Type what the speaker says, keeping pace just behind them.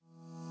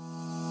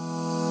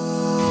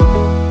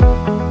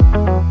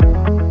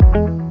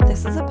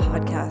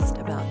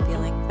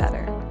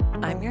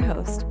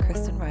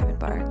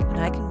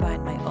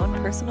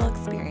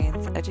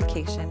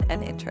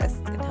and interests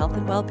in health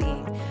and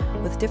well-being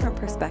with different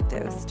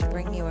perspectives to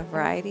bring you a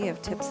variety of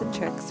tips and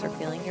tricks for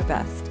feeling your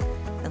best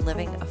and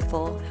living a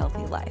full,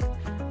 healthy life.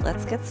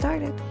 Let's get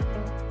started.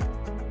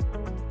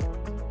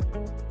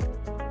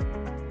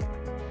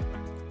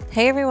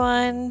 Hey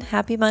everyone,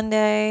 happy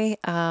Monday.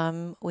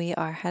 We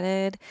are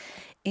headed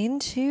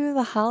into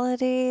the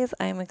holidays.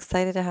 I'm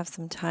excited to have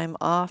some time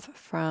off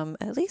from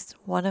at least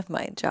one of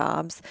my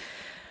jobs.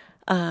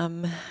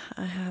 I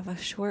have a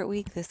short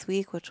week this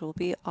week, which will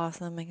be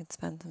awesome. I can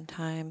spend some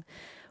time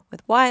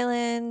with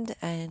Wyland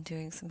and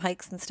doing some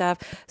hikes and stuff.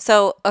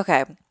 So,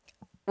 okay,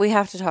 we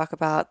have to talk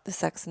about the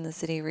Sex and the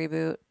City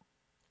reboot.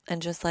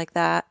 And just like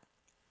that,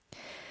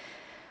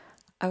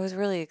 I was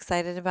really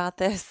excited about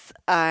this.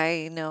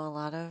 I know a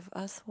lot of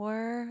us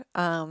were.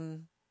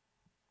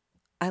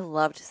 I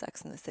loved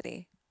Sex and the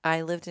City.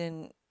 I lived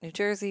in New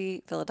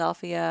Jersey,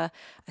 Philadelphia.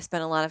 I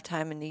spent a lot of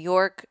time in New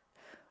York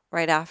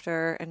right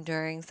after and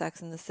during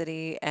Sex and the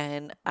City,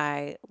 and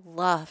I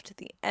loved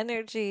the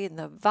energy and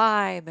the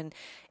vibe, and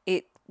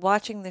it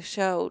watching the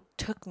show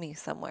took me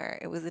somewhere.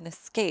 It was an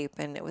escape,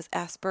 and it was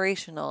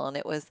aspirational, and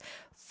it was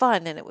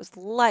fun, and it was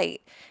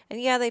light.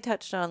 And yeah, they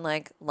touched on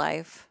like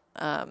life,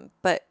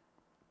 but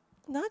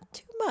not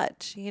too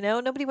much,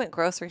 nobody went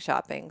grocery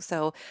shopping.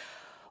 So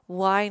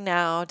why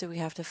now do we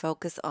have to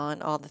focus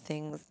on all the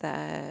things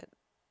that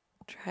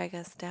drag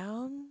us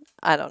down?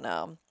 I don't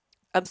know.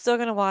 I'm still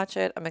going to watch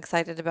it. I'm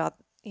excited about,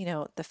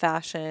 the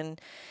fashion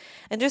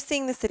and just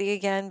seeing the city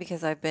again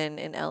because I've been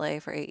in LA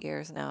for 8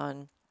 years now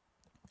and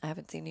I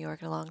haven't seen New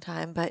York in a long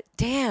time. But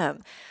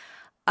damn,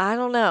 I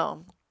don't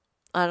know.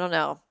 I don't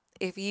know.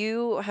 If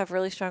you have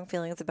really strong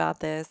feelings about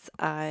this,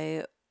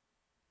 I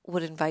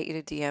would invite you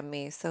to DM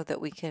me so that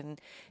we can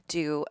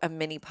do a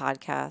mini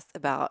podcast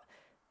about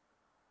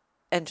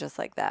and just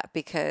like that,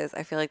 because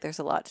I feel like there's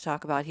a lot to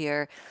talk about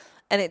here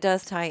and it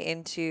does tie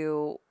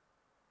into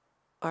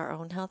our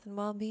own health and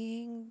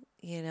well-being.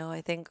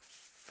 I think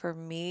for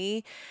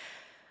me,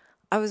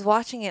 I was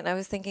watching it and I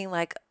was thinking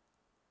like,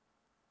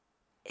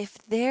 if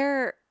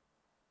they're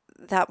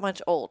that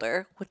much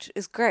older, which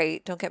is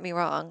great, don't get me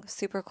wrong,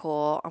 super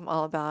cool. I'm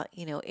all about,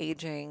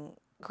 aging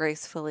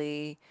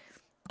gracefully.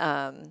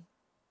 But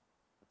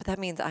that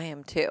means I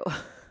am too.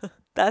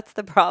 That's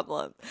the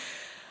problem.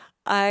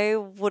 I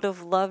would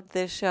have loved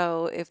this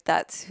show if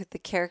that's the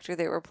character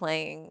they were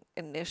playing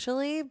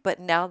initially, but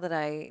now that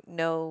I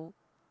know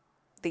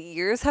the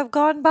years have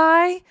gone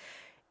by,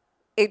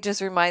 it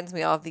just reminds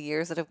me of the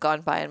years that have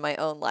gone by in my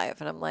own life.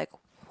 And I'm like,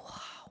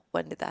 wow,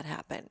 when did that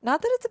happen?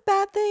 Not that it's a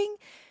bad thing.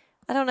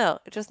 I don't know.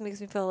 It just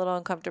makes me feel a little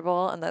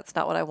uncomfortable. And that's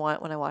not what I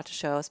want when I watch a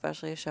show,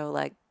 especially a show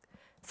like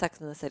Sex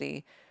and the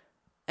City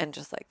and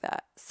just like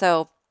that.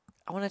 So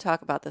I want to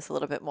talk about this a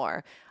little bit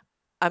more.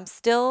 I'm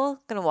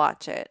still going to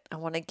watch it. I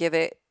want to give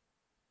it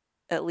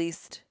at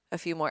least a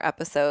few more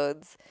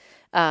episodes.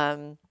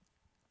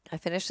 I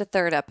finished the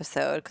third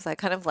episode because I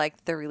kind of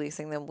liked they're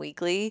releasing them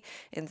weekly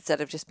instead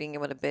of just being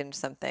able to binge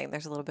something.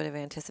 There's a little bit of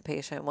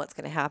anticipation, what's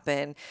going to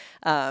happen.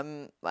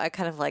 I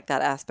kind of like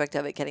that aspect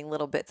of it, getting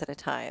little bits at a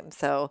time.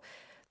 So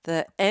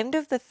the end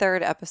of the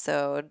third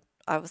episode,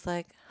 I was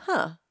like,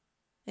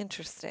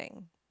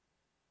 interesting.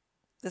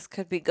 This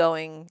could be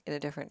going in a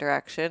different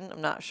direction.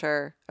 I'm not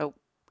sure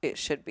it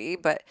should be,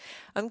 but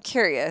I'm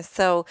curious.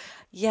 So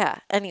yeah,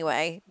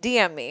 anyway,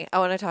 DM me. I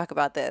want to talk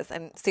about this.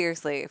 And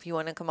seriously, if you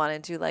want to come on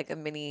and do like a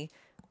mini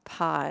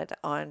pod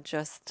on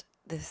just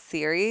this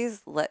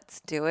series, let's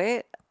do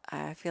it.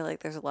 I feel like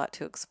there's a lot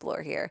to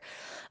explore here.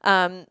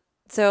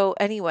 So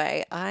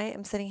anyway, I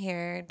am sitting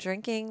here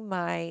drinking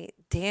my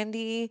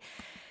dandelion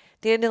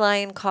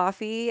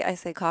coffee. I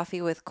say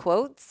coffee with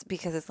quotes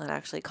because it's not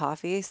actually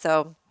coffee.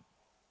 So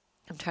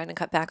I'm trying to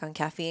cut back on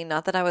caffeine.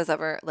 Not that I was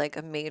ever like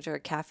a major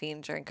caffeine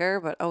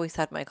drinker, but always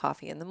had my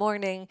coffee in the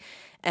morning.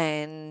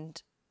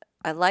 And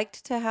I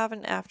liked to have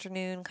an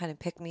afternoon kind of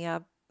pick me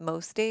up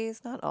most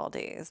days, not all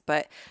days,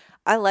 but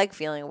I like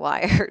feeling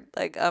wired.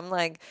 Like, I'm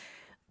like,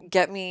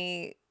 get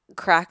me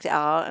cracked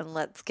out and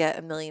let's get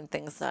a million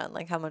things done.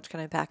 Like, how much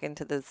can I pack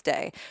into this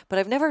day? But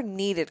I've never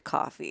needed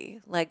coffee.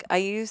 Like, I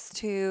used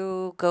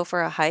to go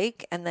for a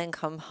hike and then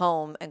come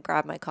home and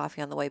grab my coffee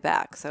on the way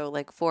back. So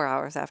like 4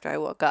 hours after I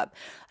woke up.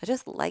 I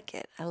just like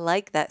it. I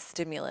like that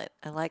stimulant.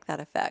 I like that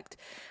effect.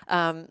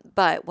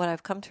 But what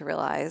I've come to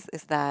realize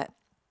is that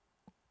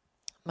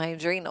my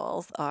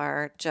adrenals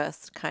are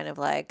just kind of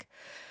like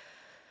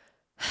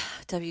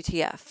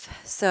WTF.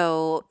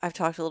 So I've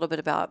talked a little bit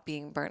about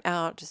being burnt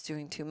out, just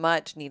doing too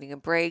much, needing a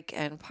break.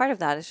 And part of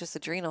that is just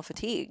adrenal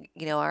fatigue.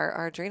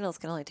 Our adrenals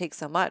can only take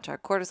so much. Our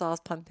cortisol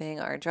is pumping,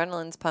 our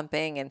adrenaline's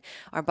pumping, and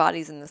our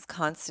body's in this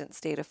constant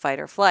state of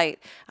fight or flight.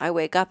 I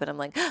wake up and I'm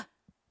like,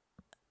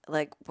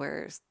 like,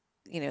 where's,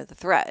 the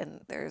threat?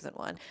 And there isn't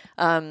one.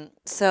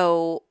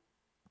 So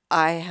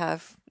I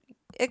have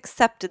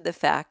accepted the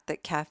fact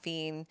that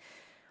caffeine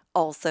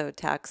also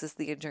taxes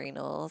the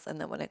adrenals. And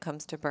then when it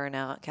comes to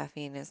burnout,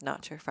 caffeine is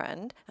not your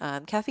friend.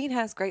 Caffeine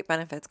has great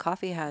benefits.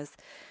 Coffee has,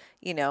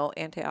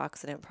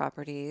 antioxidant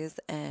properties,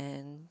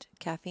 and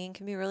caffeine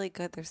can be really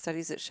good. There's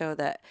studies that show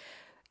that,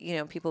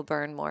 people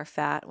burn more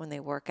fat when they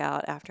work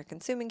out after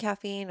consuming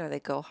caffeine, or they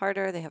go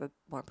harder, they have a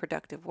more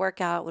productive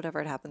workout, whatever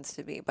it happens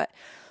to be. But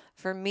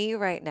for me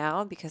right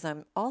now, because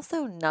I'm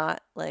also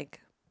not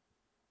like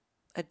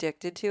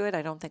addicted to it,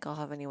 I don't think I'll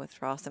have any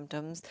withdrawal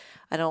symptoms.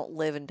 I don't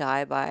live and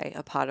die by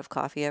a pot of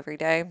coffee every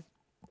day.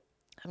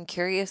 I'm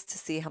curious to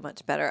see how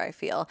much better I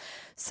feel.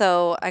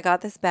 So I got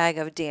this bag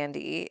of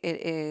Dandy.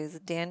 It is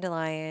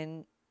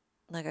dandelion,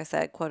 like I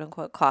said, quote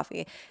unquote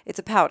coffee. It's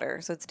a powder.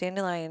 So it's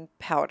dandelion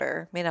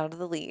powder made out of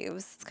the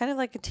leaves. It's kind of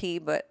like a tea,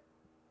 but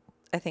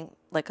I think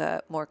like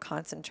a more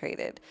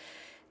concentrated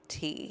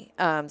tea,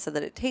 so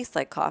that it tastes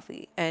like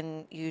coffee.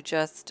 And you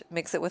just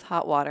mix it with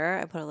hot water.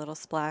 I put a little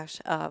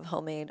splash of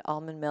homemade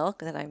almond milk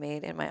that I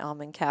made in my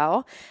almond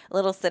cow, a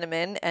little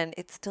cinnamon, and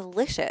it's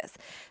delicious.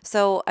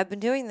 So I've been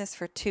doing this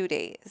for 2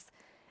 days,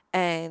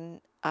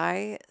 and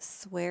I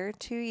swear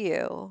to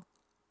you,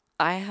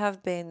 I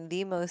have been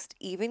the most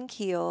even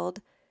keeled,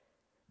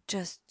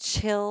 just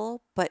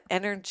chill but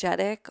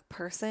energetic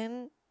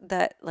person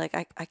that like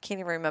I can't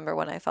even remember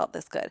when I felt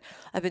this good.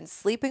 I've been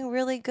sleeping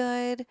really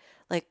good.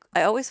 Like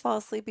I always fall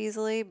asleep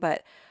easily,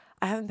 but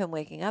I haven't been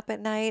waking up at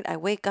night. I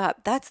wake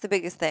up. That's the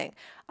biggest thing.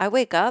 I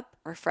wake up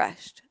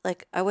refreshed.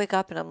 Like I wake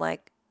up and I'm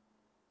like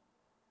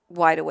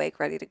wide awake,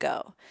 ready to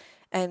go.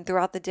 And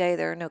throughout the day,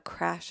 there are no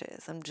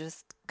crashes. I'm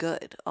just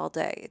good all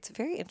day. It's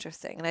very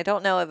interesting. And I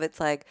don't know if it's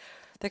like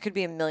there could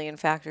be a million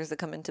factors that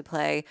come into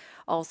play.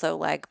 Also,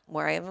 like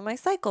where I am in my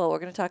cycle. We're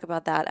going to talk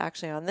about that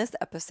actually on this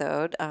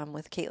episode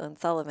with Caitlin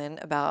Sullivan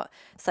about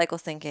cycle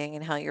syncing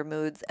and how your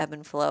moods ebb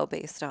and flow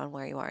based on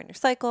where you are in your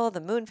cycle,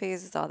 the moon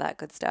phases, all that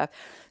good stuff.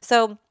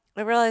 So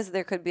I realize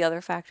there could be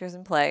other factors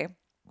in play.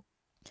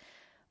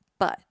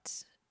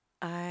 But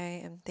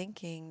I am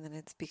thinking that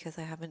it's because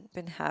I haven't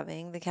been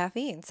having the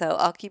caffeine. So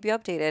I'll keep you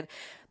updated.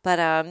 But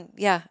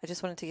yeah, I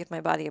just wanted to give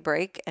my body a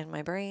break and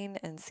my brain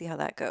and see how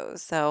that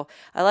goes. So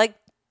I like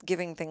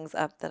giving things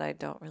up that I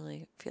don't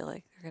really feel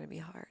like they're going to be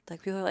hard.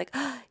 Like people are like,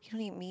 oh, you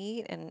don't eat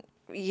meat? And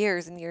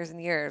years and years and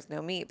years,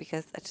 no meat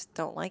because I just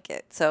don't like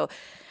it. So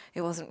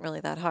it wasn't really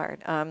that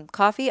hard.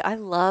 Coffee, I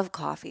love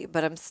coffee,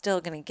 but I'm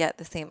still going to get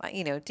the same,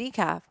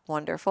 decaf,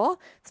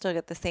 wonderful. Still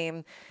get the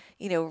same,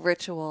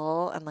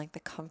 ritual and like the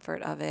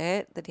comfort of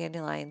it. The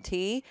dandelion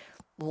tea,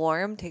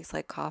 warm, tastes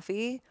like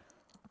coffee.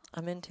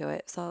 I'm into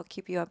it. So I'll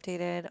keep you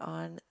updated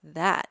on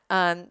that.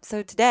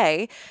 So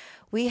today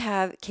we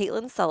have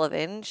Caitlin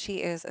Sullivan.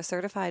 She is a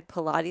certified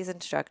Pilates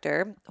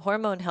instructor,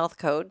 hormone health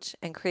coach,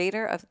 and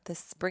creator of the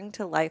Spring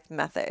to Life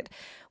method,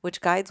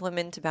 which guides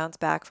women to bounce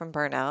back from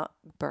burnout,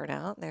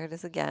 there it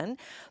is again,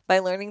 by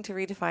learning to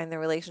redefine their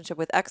relationship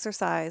with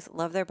exercise,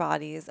 love their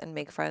bodies, and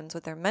make friends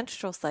with their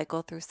menstrual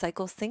cycle through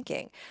cycle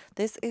syncing.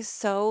 This is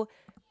so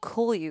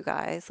cool, you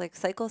guys. Like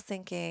cycle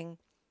syncing,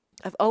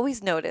 I've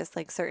always noticed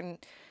like certain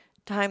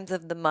times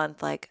of the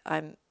month, like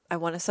I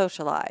want to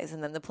socialize,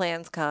 and then the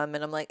plans come,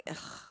 and I'm like, ugh,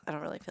 I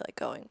don't really feel like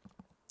going.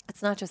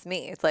 It's not just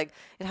me. It's like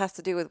it has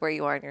to do with where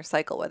you are in your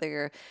cycle, whether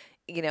you're,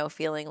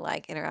 feeling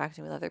like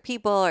interacting with other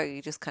people, or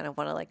you just kind of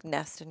want to like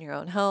nest in your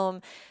own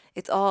home.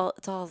 It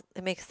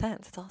makes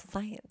sense. It's all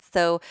science.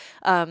 So,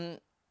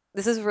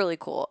 this is really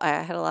cool.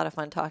 I had a lot of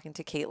fun talking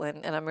to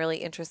Caitlin, and I'm really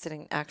interested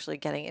in actually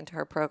getting into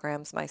her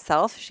programs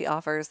myself. She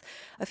offers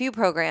a few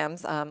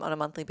programs on a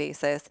monthly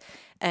basis,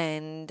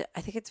 and I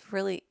think it's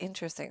really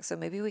interesting. So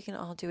maybe we can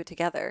all do it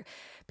together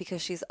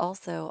because she's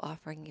also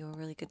offering you a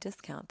really good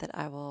discount that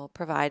I will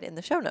provide in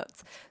the show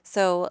notes.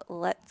 So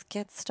let's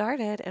get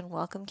started and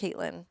welcome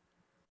Caitlin.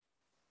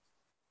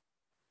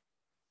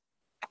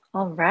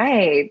 All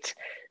right.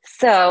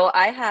 So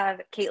I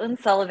have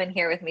Caitlin Sullivan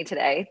here with me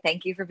today.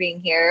 Thank you for being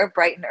here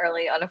bright and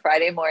early on a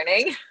Friday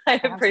morning. I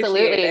appreciate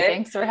Absolutely. it.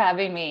 Thanks for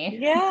having me.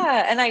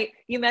 Yeah, and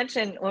you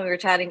mentioned when we were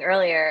chatting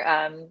earlier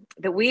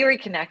that we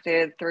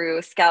reconnected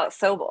through Scout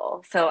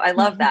Sobel. So I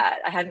love that.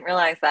 I hadn't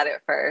realized that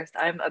at first.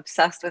 I'm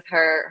obsessed with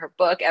her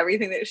book,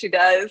 everything that she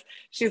does.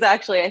 She's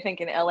actually, I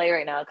think, in LA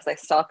right now because I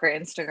stalk her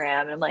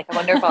Instagram, and I'm like, I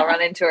wonder if I'll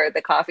run into her at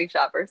the coffee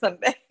shop or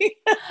something.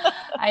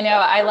 I know.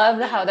 I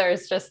love how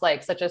there's just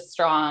like such a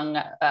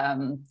strong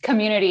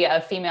community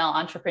of female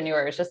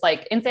entrepreneurs, just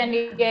like in San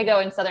Diego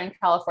and Southern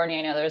California.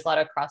 I know there's a lot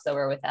of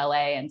crossover with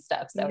LA and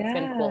stuff. So it's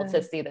been cool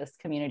to see this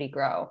community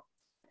grow.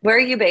 Where are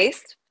you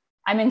based?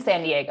 I'm in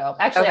San Diego.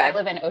 Actually, Okay. I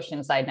live in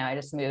Oceanside now. I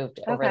just moved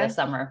over the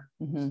summer.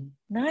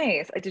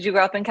 Nice. Did you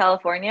grow up in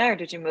California or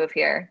did you move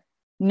here?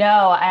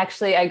 No,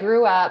 actually, I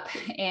grew up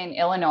in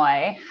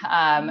Illinois,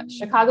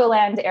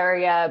 Chicagoland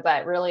area,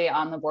 but really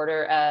on the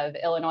border of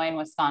Illinois and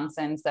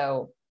Wisconsin.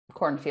 So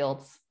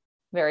cornfields,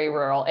 very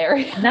rural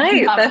area.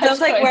 Nice. That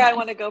sounds like where I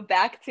want to go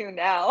back to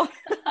now.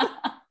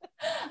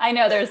 I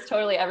know there's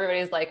totally,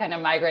 everybody's like kind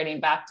of migrating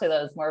back to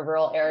those more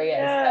rural areas.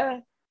 Yeah.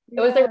 It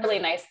was a really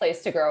nice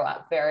place to grow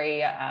up.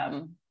 Very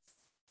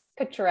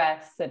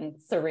picturesque and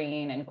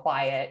serene and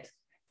quiet,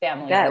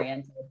 family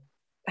oriented.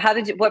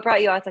 What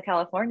brought you out to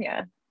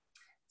California?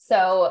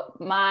 So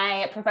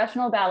my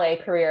professional ballet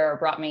career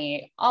brought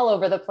me all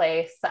over the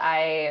place.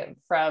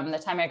 From the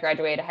time I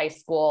graduated high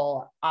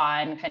school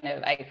on,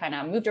 I kind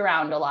of moved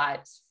around a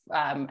lot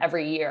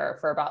every year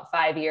for about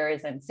 5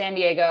 years. And San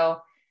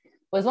Diego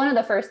was one of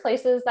the first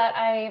places that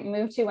I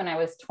moved to when I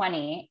was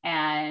 20.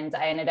 And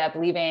I ended up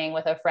leaving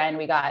with a friend.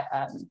 We got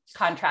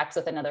contracts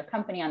with another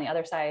company on the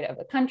other side of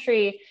the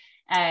country.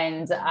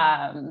 And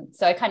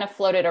so I kind of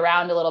floated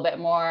around a little bit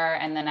more.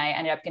 And then I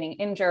ended up getting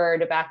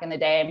injured back in the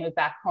day. I moved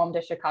back home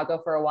to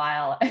Chicago for a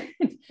while.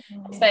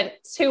 Spent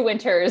 2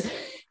 winters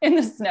in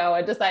the snow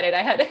and decided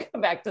I had to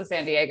come back to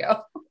San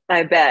Diego.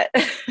 I bet.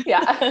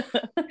 Yeah.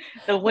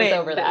 The wind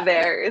over that.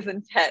 there is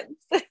intense.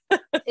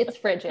 It's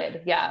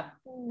frigid. Yeah.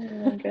 Oh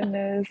my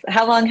goodness.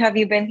 How long have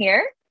you been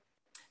here?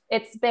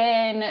 It's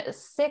been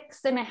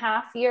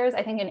 6.5 years.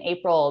 I think in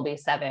April will be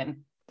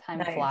 7. Time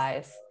Nice.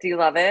 flies. Do you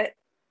love it?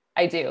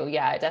 I do.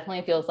 Yeah. It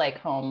definitely feels like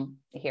home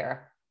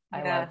here.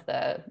 I Yeah.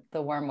 love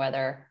the warm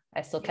weather.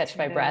 I still Me catch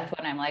my too. breath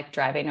when I'm like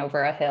driving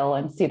over a hill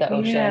and see the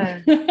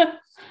ocean.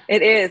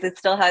 It is. It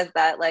still has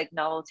that like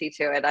novelty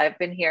to it. I've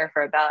been here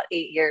for about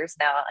 8 years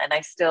now, and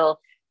I still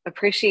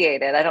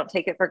appreciate it. I don't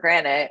take it for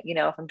granted. You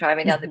know, if I'm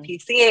driving down the Mhm.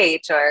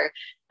 PCH or,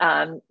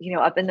 you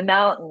know, up in the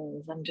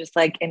mountains, I'm just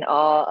like in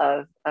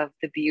awe of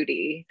the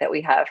beauty that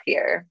we have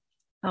here.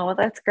 Oh, well,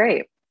 that's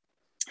great.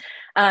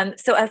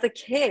 So as a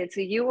kid,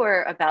 so you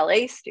were a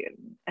ballet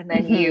student and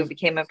then you Mhm.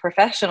 became a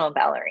professional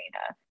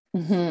ballerina.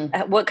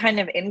 Mhm. What kind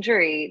of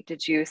injury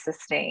did you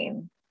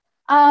sustain?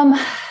 Um,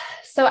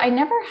 so I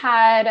never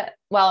had,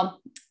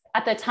 well,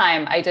 at the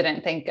time, I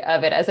didn't think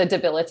of it as a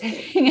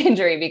debilitating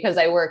injury because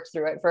I worked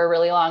through it for a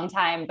really long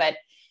time. But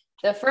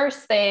the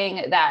first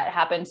thing that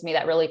happened to me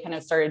that really kind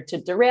of started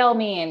to derail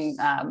me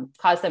and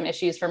cause some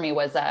issues for me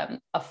was a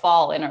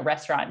fall in a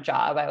restaurant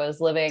job. I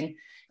was living,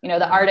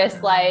 the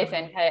artist life,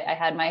 and I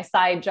had my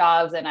side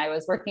jobs, and I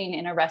was working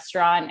in a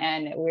restaurant,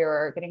 and we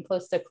were getting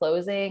close to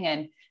closing.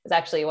 And it was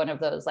actually one of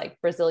those like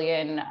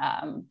Brazilian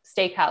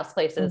steakhouse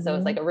places. So it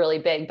was like a really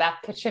big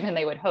back kitchen, and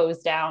they would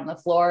hose down the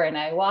floor. And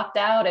I walked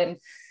out and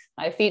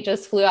my feet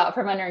just flew out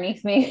from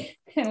underneath me.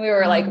 And we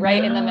were like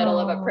right in the middle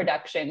of a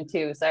production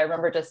too. So I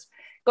remember just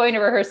going to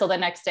rehearsal the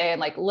next day and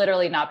like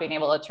literally not being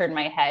able to turn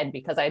my head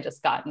because I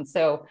just gotten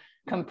so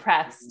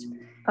compressed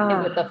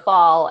with the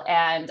fall.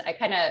 And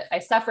I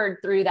suffered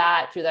through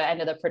that through the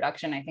end of the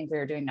production. I think we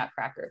were doing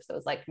Nutcracker. So it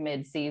was like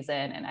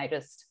mid-season, and I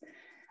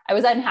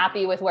was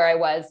unhappy with where I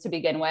was to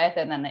begin with.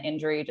 And then the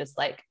injury just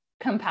like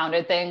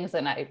compounded things.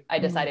 And I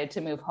decided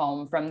to move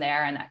home from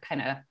there. And that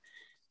kind of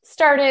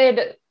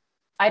started,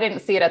 I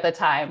didn't see it at the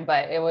time,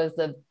 but it was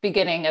the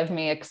beginning of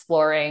me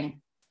exploring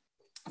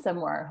some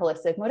more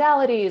holistic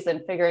modalities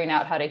and figuring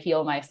out how to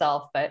heal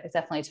myself. But it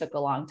definitely took a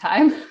long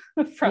time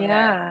from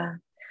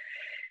there.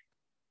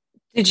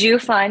 Did you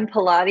find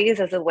Pilates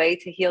as a way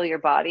to heal your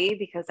body?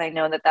 Because I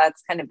know that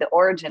that's kind of the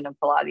origin of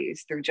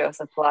Pilates through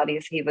Joseph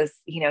Pilates. He was,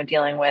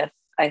 dealing with,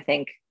 I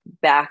think,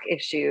 back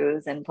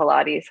issues, and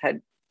Pilates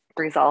had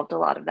resolved a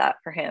lot of that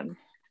for him.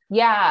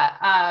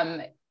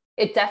 Yeah.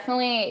 It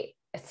definitely,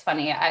 it's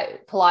funny.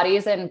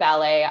 Pilates and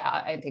ballet,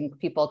 I think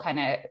people kind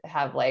of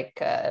have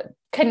like a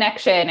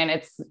connection, and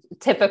it's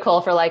typical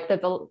for like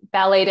the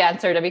ballet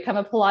dancer to become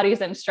a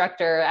Pilates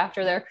instructor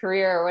after their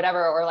career or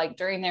whatever, or like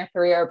during their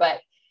career. But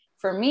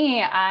for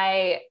me,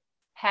 I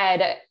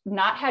had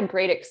not had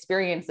great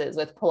experiences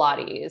with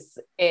Pilates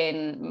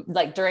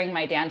during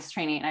my dance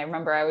training. I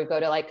remember I would go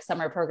to like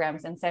summer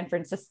programs in San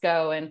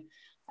Francisco, and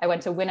I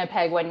went to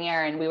Winnipeg one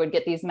year, and we would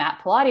get these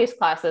mat Pilates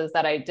classes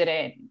that I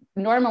didn't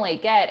normally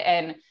get.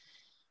 And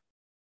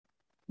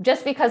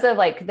just because of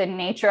like the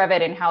nature of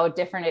it and how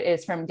different it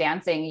is from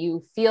dancing,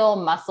 you feel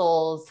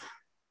muscles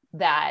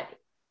that,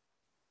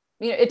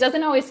 it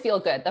doesn't always feel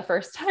good the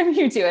first time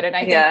you do it. And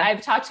I think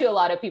I've talked to a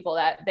lot of people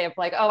that they've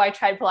like, oh, I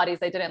tried Pilates,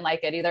 I didn't like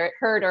it. Either it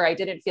hurt or I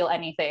didn't feel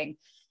anything.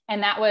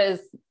 And that was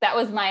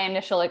my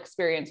initial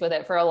experience with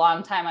it for a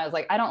long time. I was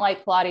like, I don't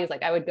like Pilates.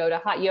 Like I would go to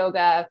hot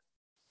yoga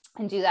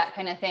and do that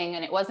kind of thing.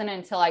 And it wasn't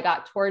until I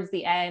got towards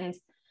the end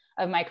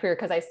of my career,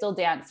 because I still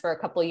danced for a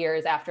couple of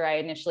years after I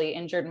initially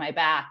injured my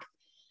back,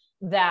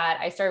 that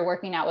I started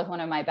working out with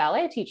one of my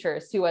ballet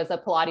teachers who was a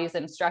Pilates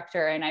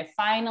instructor. And I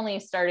finally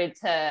started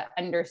to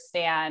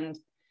understand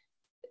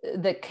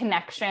the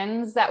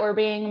connections that were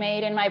being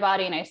made in my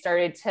body. And I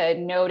started to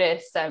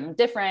notice some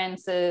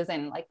differences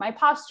in like my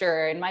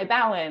posture and my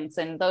balance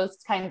and those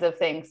kinds of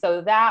things.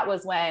 So that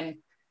was when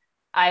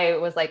I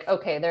was like,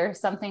 okay, there's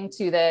something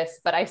to this.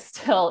 But I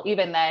still,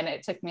 even then,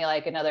 it took me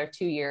like another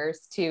 2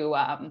 years to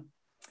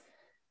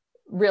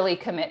really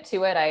commit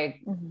to it.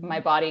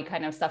 My body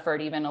kind of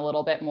suffered even a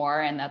little bit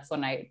more. And that's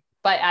when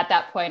but at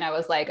that point I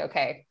was like,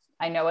 okay,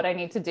 I know what I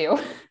need to do.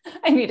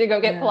 I need to go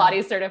get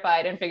Pilates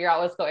certified and figure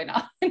out what's going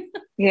on.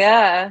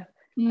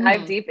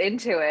 Dive deep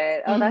into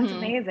it. Oh, that's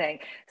amazing.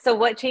 So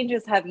what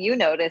changes have you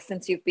noticed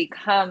since you've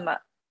become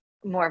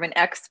more of an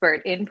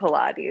expert in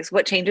Pilates?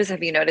 What changes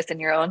have you noticed in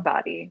your own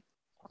body?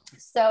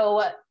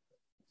 So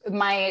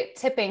my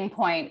tipping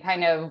point,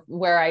 kind of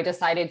where I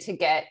decided to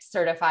get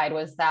certified,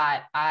 was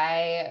that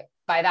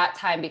by that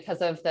time, because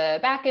of the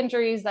back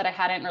injuries that I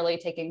hadn't really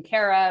taken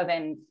care of,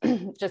 and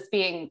just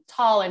being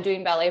tall and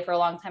doing ballet for a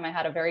long time, I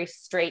had a very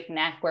straight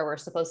neck where we're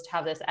supposed to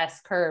have this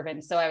S curve.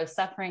 And so I was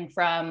suffering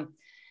from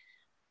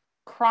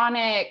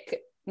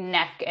chronic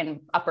neck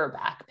and upper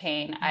back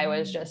pain. I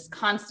was just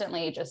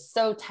constantly just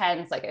so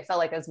tense. Like I felt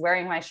like I was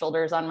wearing my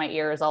shoulders on my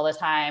ears all the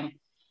time.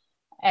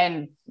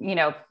 And, you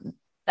know,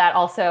 that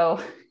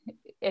also,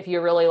 if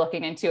you're really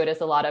looking into it,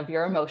 is a lot of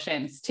your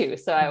emotions too.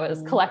 So I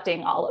was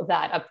collecting all of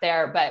that up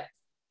there, but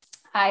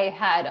I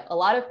had a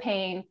lot of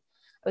pain.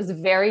 I was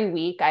very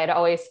weak. I had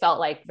always felt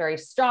like very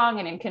strong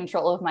and in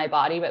control of my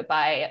body. But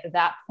by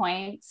that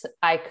point,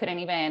 I couldn't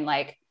even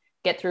like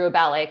get through a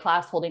ballet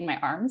class holding my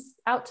arms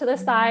out to the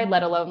side,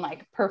 let alone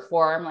like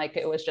perform. Like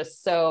it was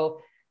just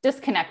so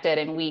disconnected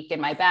and weak in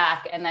my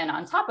back. And then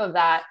on top of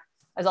that,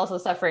 I was also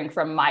suffering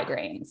from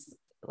migraines,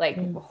 like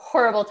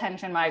horrible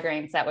tension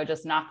migraines that would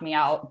just knock me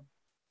out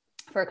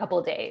for a couple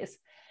of days.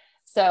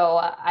 So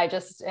I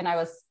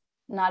was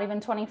not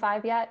even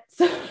 25 yet.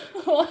 So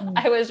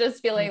I was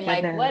just feeling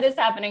like, what is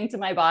happening to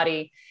my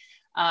body?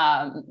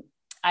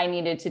 I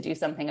needed to do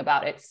something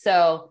about it.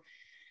 So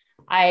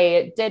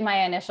I did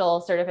my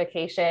initial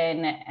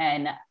certification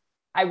and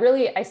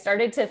I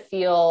started to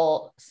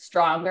feel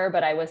stronger,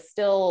 but I was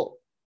still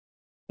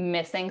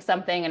missing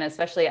something. And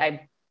especially I've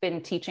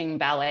been teaching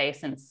ballet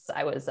since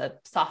I was a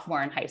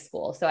sophomore in high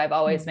school. So I've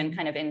always been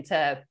kind of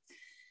into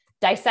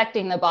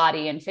dissecting the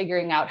body and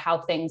figuring out how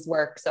things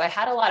work. So I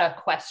had a lot of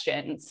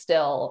questions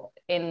still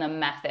in the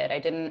method. I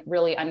didn't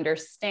really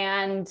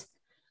understand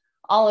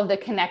all of the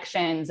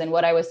connections and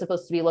what I was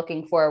supposed to be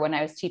looking for when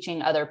I was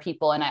teaching other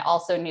people. And I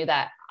also knew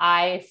that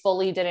I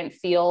fully didn't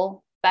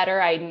feel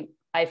better.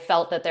 I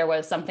felt that there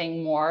was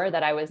something more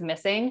that I was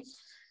missing.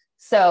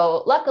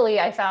 So luckily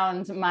I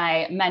found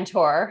my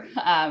mentor,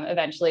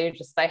 eventually,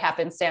 just by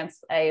happenstance.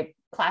 I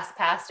class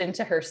passed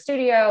into her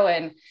studio,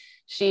 and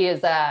she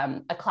is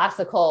a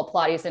classical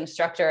Pilates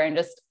instructor. And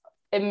just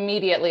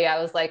immediately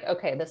I was like,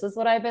 okay, this is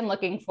what I've been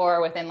looking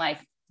for. Within like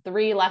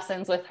 3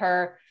 lessons with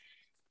her,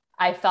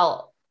 I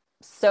felt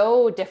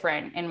so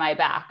different in my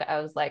back.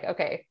 I was like,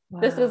 okay,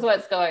 this is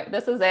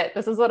this is it.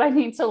 This is what I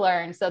need to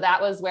learn. So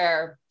that was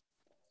where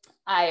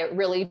I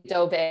really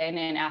dove in.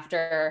 And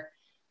after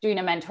doing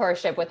a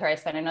mentorship with her, I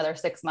spent another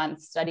 6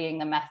 months studying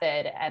the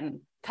method, and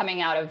coming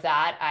out of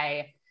that,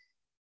 I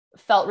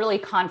felt really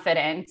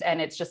confident,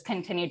 and it's just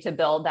continued to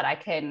build that I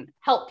can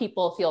help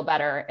people feel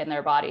better in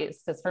their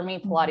bodies. Because for me,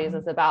 Pilates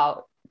is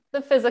about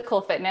the physical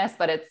fitness,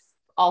 but it's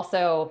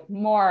also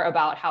more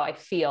about how I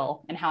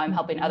feel and how I'm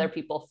helping other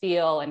people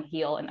feel and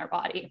heal in their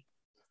body.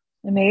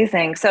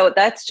 Amazing. So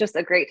that's just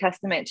a great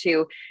testament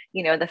to,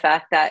 you know, the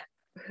fact that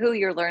who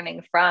you're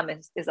learning from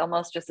is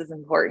almost just as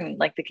important.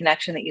 Like the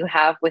connection that you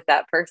have with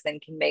that person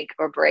can make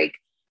or break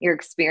your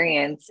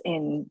experience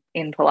in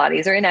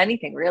Pilates or in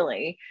anything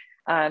really.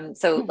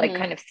 So like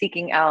kind of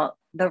seeking out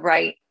the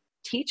right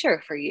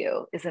teacher for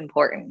you is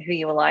important, who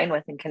you align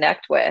with and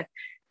connect with,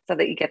 so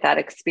that you get that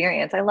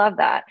experience. I love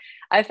that.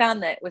 I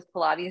found that with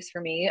Pilates,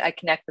 for me, I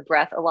connect the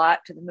breath a lot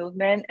to the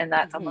movement, and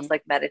that's almost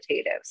like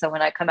meditative. So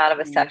when I come out of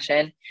a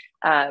session,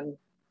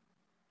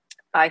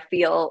 I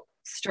feel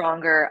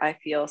stronger, I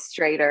feel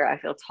straighter, I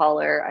feel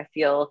taller, I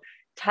feel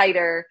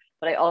tighter,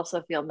 but I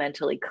also feel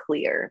mentally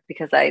clear,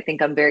 because I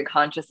think I'm very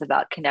conscious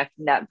about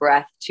connecting that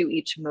breath to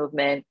each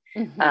movement,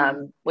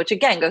 which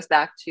again goes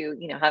back to,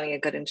 you know, having a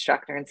good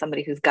instructor and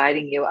somebody who's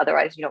guiding you.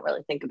 Otherwise, you don't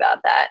really think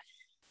about that.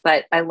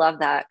 But I love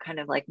that kind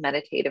of like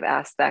meditative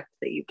aspect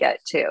that you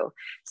get to.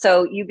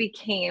 So you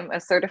became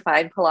a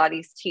certified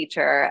Pilates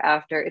teacher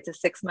after, it's a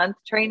 6-month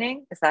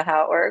training. Is that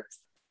how it works?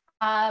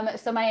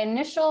 So my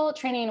initial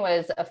training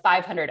was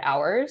 500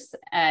 hours,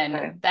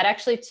 and that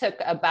actually took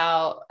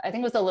about, I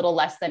think it was a little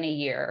less than a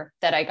year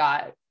that I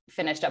got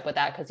finished up with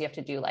that, because you have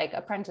to do like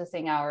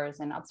apprenticing hours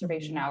and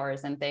observation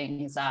hours and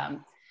things.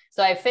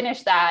 So I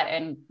finished that,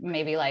 and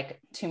maybe like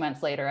 2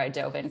 months later, I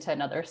dove into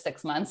another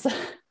 6 months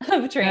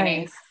of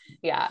training. Nice.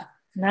 Yeah.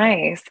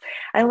 Nice.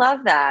 I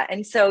love that.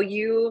 And so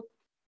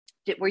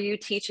were you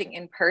teaching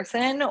in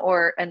person,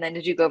 and then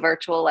did you go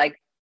virtual like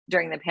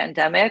during the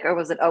pandemic, or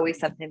was it always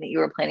something that you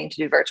were planning to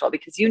do virtual?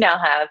 Because you now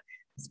have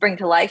Spring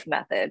to Life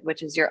method,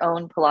 which is your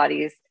own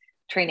Pilates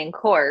training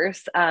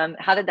course.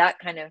 How did that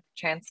kind of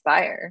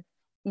transpire?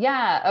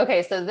 Yeah.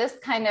 Okay. So this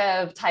kind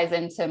of ties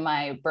into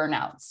my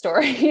burnout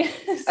story.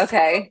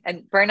 Okay.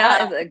 And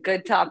burnout is a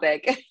good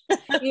topic.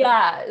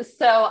 Yeah.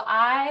 So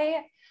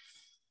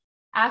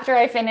after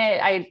I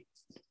finished,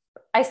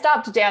 I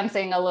stopped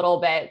dancing a little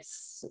bit.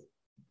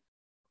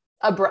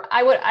 I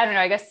don't know,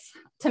 I guess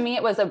to me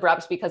it was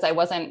abrupt, because I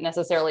wasn't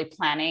necessarily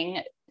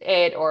planning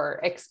it or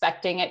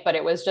expecting it, but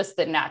it was just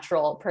the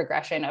natural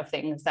progression of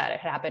things that had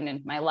happened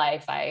in my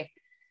life. I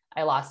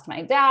lost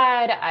my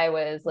dad. I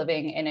was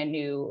living in a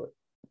new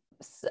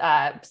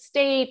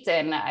state,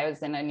 and I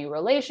was in a new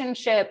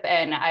relationship,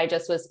 and I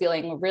just was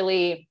feeling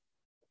really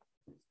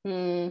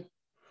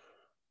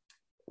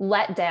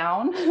let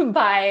down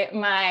by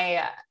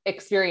my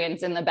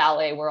experience in the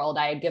ballet world.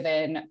 I had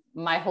given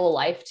my whole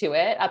life to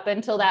it up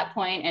until that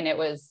point, and it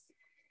was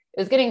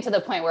getting to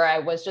the point where I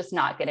was just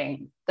not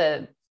getting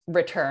the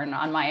return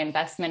on my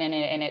investment in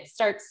it. And it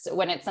starts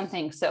when it's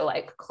something so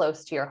like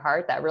close to your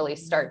heart, that really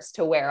starts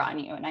to wear on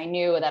you. And I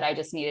knew that I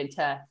just needed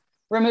to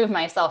remove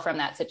myself from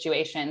that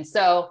situation.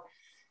 So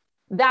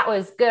that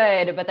was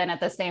good. But then at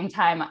the same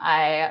time,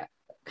 I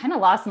kind of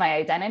lost my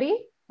identity.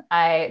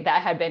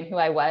 That had been who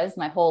I was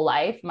my whole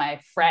life. I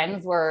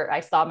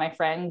saw my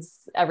friends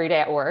every day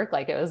at work,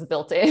 like it was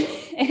built in.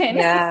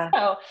 Yeah.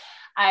 So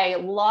I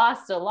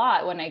lost a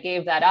lot when I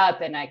gave that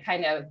up, and I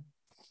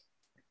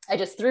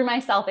just threw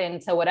myself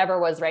into whatever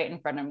was right in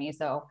front of me.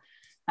 So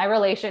my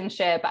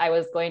relationship, I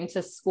was going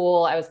to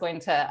school, I was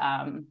going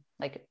to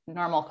like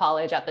normal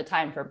college at the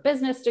time for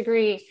business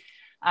degree.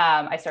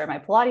 I started my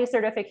Pilates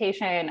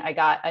certification. I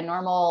got a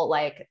normal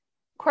like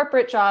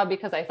corporate job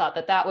because I thought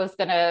that that was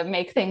going to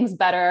make things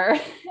better.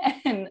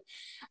 and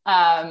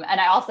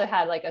I also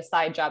had like a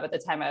side job at the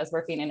time. I was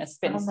working in a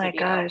spin Oh my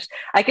studio. gosh.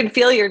 I can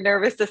feel your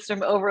nervous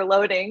system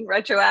overloading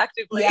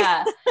retroactively.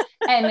 Yeah.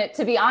 And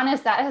to be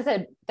honest,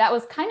 that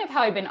was kind of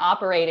how I've been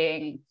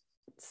operating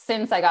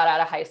since I got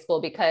out of high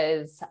school,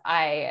 because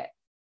I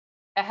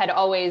had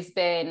always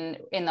been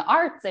in the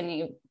arts,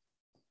 and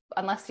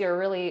unless you're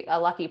really a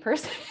lucky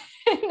person,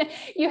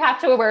 you have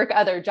to work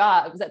other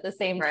jobs at the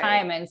same Right.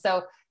 time. And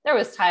so there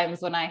was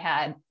times when I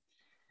had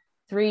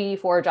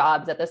 3-4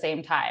 jobs at the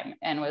same time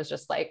and was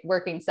just like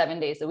working 7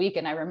 days a week.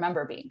 And I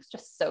remember being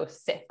just so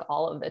sick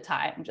all of the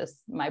time. Just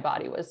my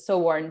body was so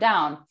worn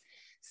down.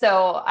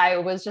 So I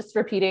was just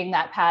repeating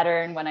that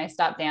pattern when I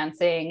stopped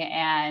dancing.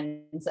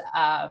 And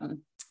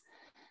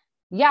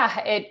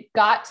it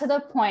got to the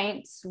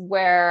point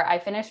where I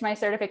finished my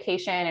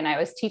certification and I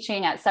was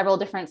teaching at several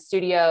different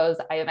studios.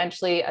 I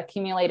eventually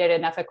accumulated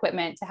enough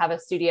equipment to have a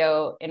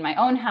studio in my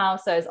own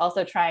house. So I was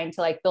also trying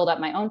to like build up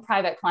my own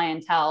private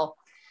clientele,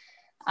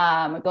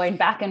 going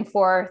back and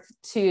forth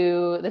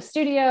to the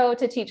studio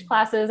to teach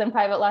classes and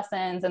private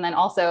lessons. And then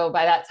also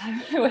by that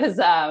time I was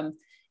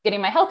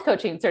getting my health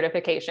coaching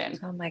certification.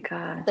 Oh my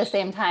gosh. At the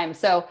same time.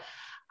 So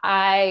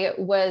I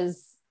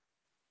was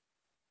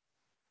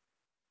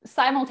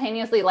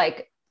simultaneously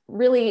like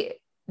really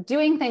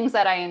doing things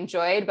that I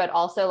enjoyed, but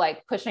also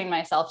like pushing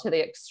myself to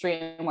the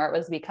extreme where it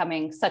was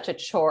becoming such a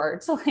chore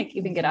to like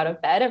even get out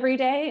of bed every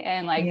day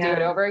and like do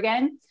it over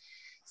again.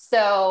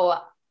 So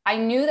I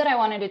knew that I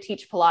wanted to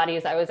teach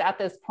Pilates. I was at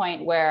this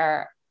point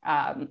where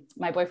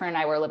my boyfriend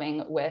and I were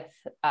living with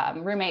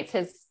roommates,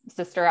 his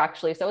sister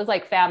actually. So it was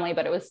like family,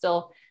 but it was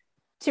still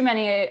too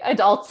many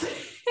adults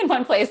in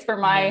one place for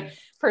my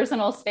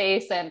personal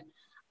space. And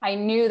I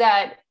knew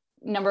that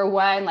number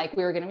one, like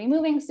we were going to be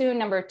moving soon.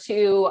 Number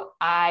two,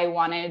 I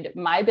wanted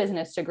my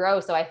business to grow.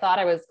 So I thought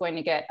I was going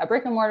to get a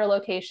brick and mortar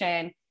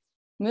location,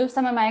 move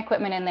some of my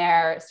equipment in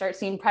there, start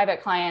seeing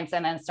private clients,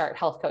 and then start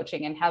health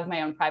coaching and have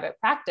my own private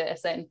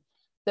practice. And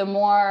the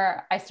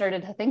more I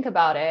started to think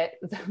about it,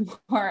 the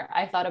more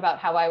I thought about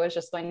how I was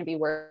just going to be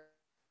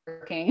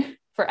working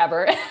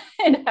forever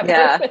and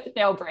ever with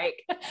no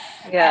break.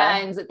 Yeah.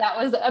 And that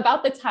was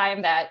about the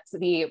time that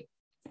the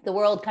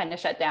world kind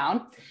of shut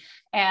down.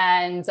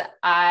 And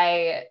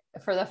I,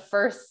 for the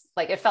first,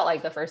 like, it felt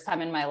like the first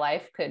time in my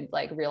life could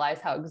like realize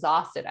how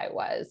exhausted I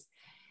was.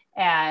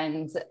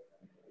 And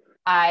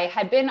I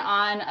had been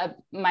on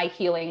my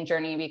healing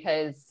journey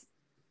because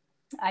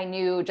I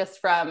knew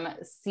just from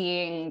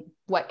seeing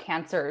what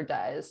cancer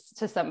does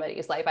to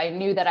somebody's life, I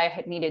knew that I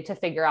had needed to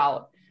figure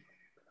out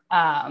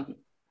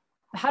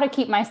how to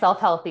keep myself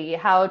healthy,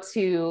 how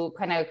to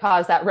kind of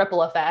cause that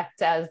ripple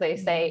effect, as they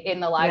say, in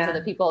the lives of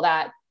the people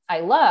that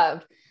I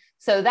loved.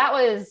 So that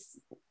was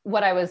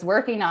what I was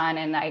working on.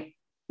 And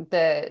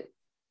the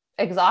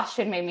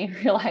exhaustion made me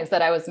realize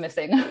that I was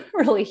missing a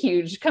really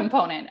huge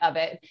component of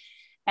it.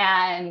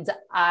 And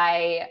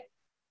I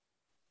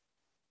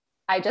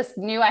just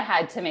knew I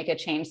had to make a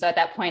change. So at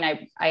that point,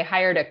 I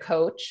hired a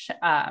coach.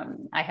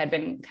 I had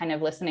been kind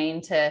of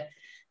listening to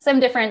some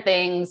different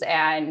things,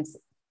 and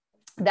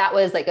that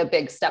was like a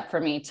big step for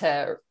me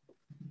to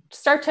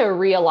start to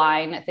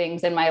realign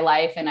things in my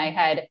life. And I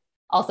had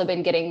also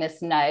been getting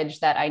this nudge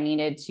that I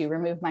needed to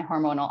remove my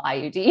hormonal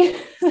IUD,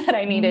 that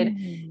I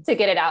needed to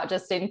get it out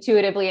just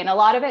intuitively. And a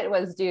lot of it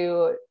was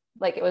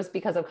it was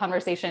because of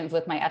conversations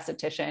with my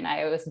esthetician.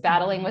 I was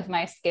battling with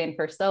my skin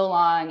for so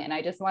long, and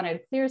I just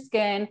wanted clear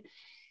skin.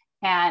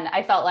 And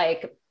I felt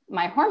like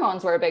my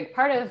hormones were a big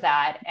part of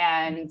that.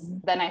 And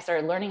then I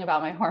started learning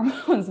about my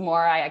hormones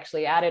more. I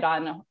actually added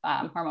on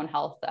hormone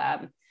health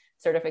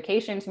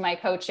certification to my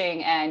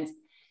coaching. And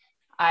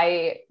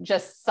I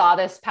just saw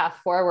this path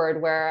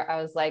forward where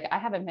I was like, I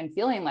haven't been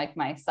feeling like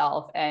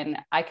myself. And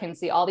I can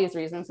see all these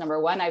reasons.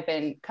 Number one, I've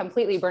been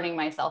completely burning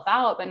myself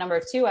out. But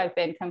number two, I've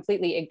been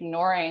completely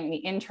ignoring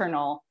the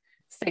internal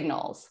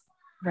signals.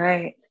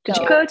 Right. Did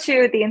you go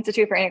to the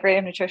Institute for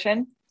Integrative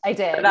Nutrition? I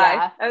did.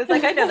 Yeah. I was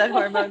like, I know that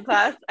hormone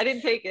class. I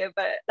didn't take it,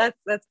 but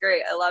that's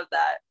great. I love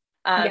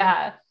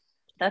that.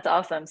 That's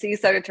awesome. So you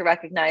started to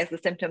recognize the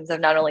symptoms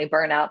of not only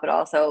burnout, but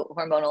also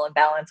hormonal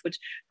imbalance, which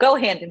go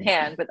hand in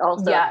hand, but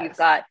also if you've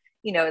got,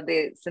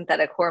 the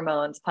synthetic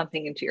hormones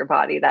pumping into your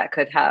body, that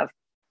could have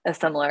a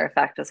similar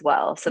effect as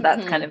well. So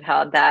that's kind of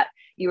how that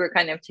you were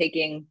kind of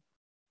taking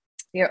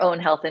your own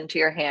health into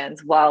your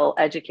hands while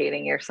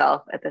educating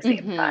yourself at the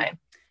same time.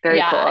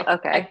 Very cool.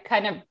 Okay. I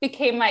kind of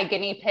became my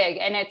guinea pig.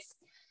 And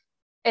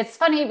it's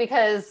funny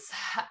because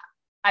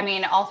I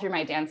mean, all through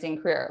my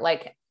dancing career,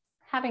 like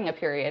having a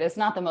period is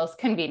not the most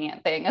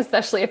convenient thing,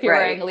 especially if you're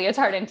Right. wearing a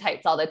leotard and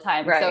tights all the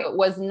time. Right. So it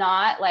was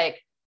not like,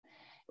 it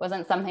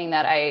wasn't something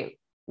that I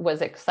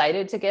was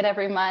excited to get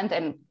every month.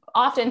 And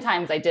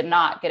oftentimes I did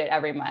not get it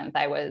every month.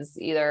 I was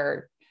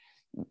either,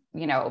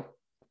 you know,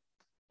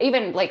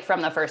 even like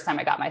from the first time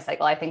I got my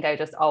cycle, I think I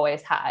just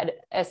always had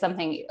as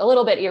something a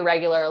little bit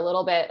irregular, a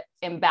little bit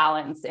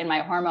imbalanced in my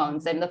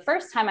hormones. And the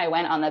first time I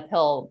went on the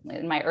pill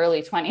in my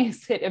early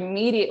 20s, it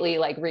immediately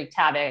like wreaked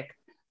havoc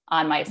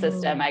on my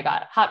system. I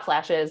got hot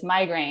flashes,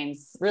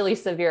 migraines, really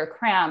severe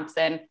cramps.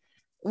 And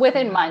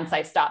within months,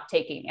 I stopped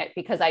taking it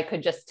because I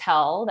could just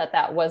tell that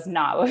that was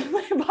not what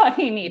my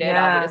body needed.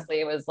 Yeah. Obviously,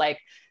 it was like,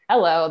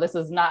 hello, this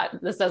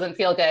doesn't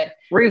feel good.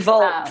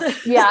 Revolt.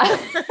 Yeah.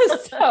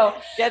 So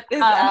get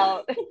this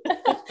out.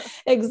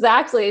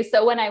 Exactly.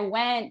 So when I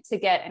went to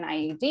get an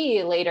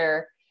IUD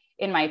later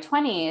in my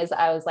 20s,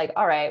 I was like,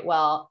 all right,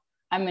 well,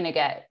 I'm going to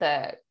get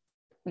the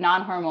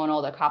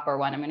non-hormonal, the copper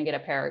one. I'm going to get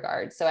a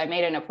Paragard. So I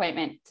made an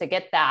appointment to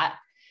get that.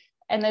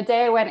 And the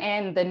day I went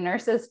in, the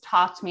nurses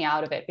talked me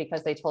out of it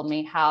because they told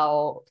me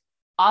how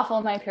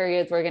awful my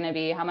periods were going to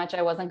be, how much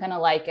I wasn't going to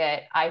like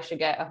it. I should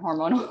get a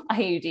hormonal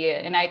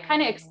IUD. And I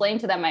kind of explained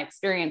to them my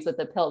experience with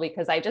the pill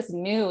because I just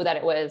knew that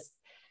it was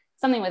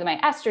something with my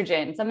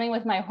estrogen, something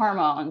with my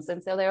hormones.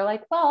 And so they were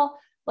like, well,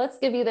 let's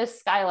give you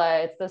this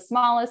Skyla. It's the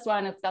smallest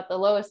one. It's got the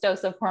lowest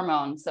dose of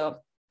hormones. So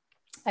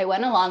I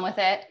went along with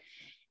it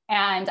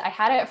and I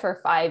had it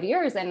for 5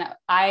 years. And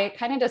I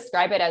kind of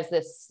describe it as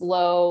this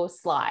slow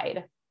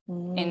slide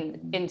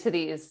into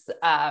these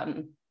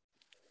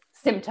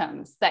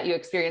symptoms that you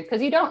experience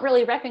because you don't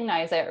really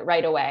recognize it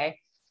right away.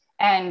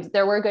 And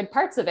there were good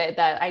parts of it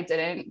that I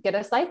didn't get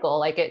a cycle.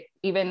 Like it,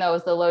 even though it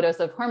was the low dose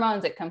of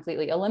hormones, it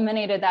completely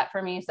eliminated that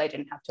for me. So I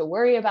didn't have to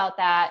worry about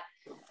that.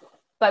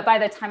 But by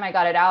the time I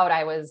got it out,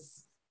 I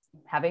was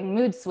having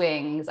mood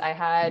swings. I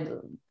had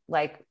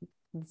like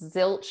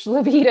zilch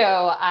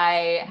libido.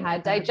 I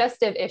had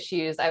digestive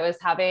issues. I was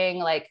having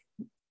like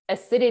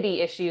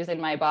acidity issues in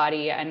my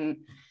body and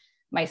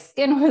my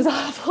skin was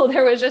awful.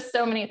 There was just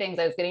so many things.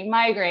 I was getting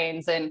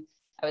migraines and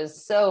I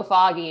was so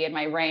foggy in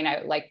my brain.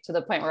 I like to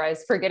the point where I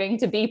was forgetting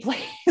to be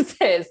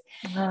places.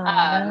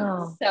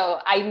 No. So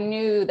I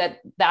knew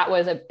that that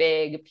was a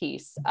big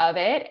piece of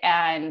it.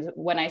 And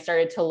when I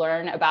started to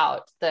learn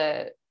about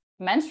the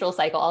menstrual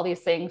cycle, all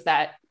these things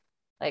that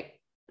like,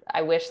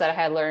 I wish that I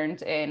had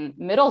learned in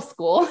middle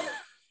school,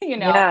 you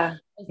know,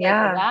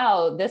 Yeah. Like,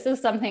 wow, this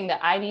is something that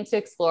I need to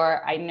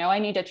explore. I know I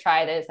need to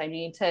try this. I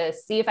need to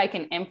see if I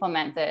can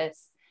implement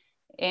this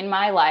in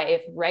my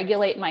life,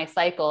 regulate my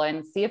cycle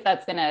and see if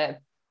that's going to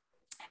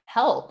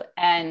help.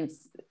 And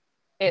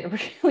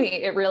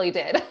it really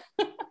did.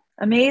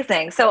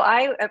 Amazing. So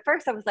at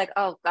first I was like,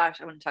 oh gosh,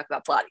 I want to talk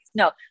about Pilates.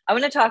 No, I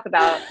want to talk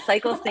about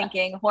cycle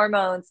syncing,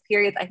 hormones,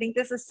 periods. I think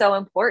this is so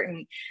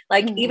important.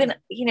 Like even,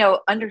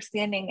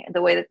 understanding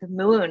the way that the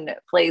moon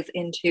plays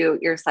into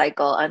your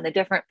cycle and the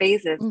different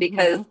phases,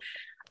 because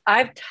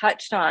I've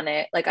touched on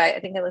it. Like I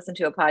think I listened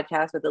to a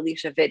podcast with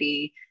Alicia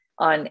Vitti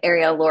on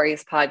Ariel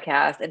Laurie's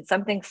podcast, and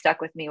something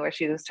stuck with me where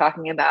she was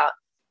talking about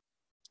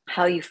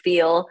how you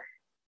feel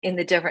in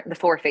the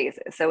 4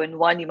 phases. So in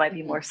one, you might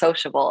be more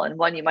sociable, and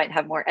one, you might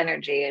have more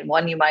energy, and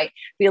one, you might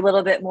be a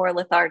little bit more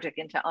lethargic,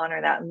 and to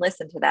honor that and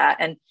listen to that.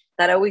 And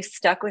that always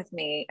stuck with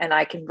me. And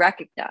I can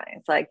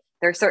recognize like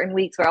there are certain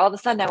weeks where all of a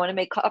sudden I want to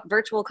make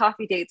virtual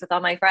coffee dates with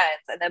all my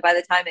friends. And then by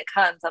the time it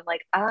comes, I'm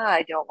like,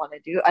 I don't want to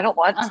do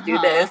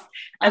this.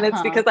 And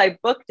it's because I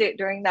booked it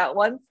during that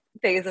one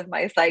phase of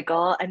my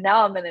cycle. And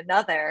now I'm in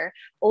another,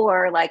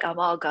 or like I'm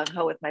all gung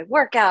ho with my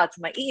workouts,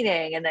 my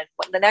eating. And then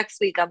the next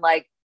week I'm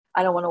like,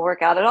 I don't want to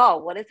work out at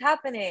all. What is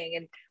happening?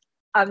 And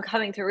I'm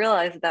coming to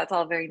realize that that's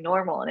all very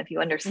normal. And if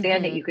you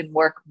understand it, you can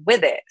work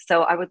with it.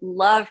 So I would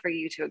love for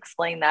you to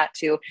explain that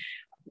to,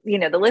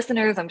 the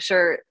listeners. I'm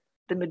sure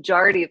the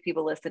majority of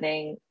people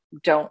listening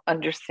don't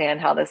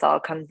understand how this all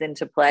comes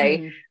into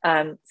play.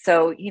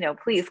 So,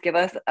 please give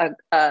us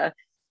a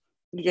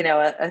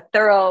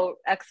thorough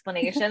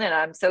explanation. And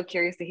I'm so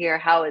curious to hear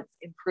how it's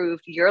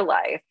improved your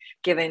life,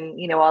 given,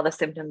 all the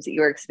symptoms that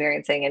you're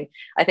experiencing. And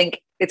I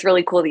think it's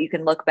really cool that you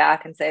can look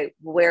back and say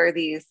where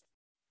these,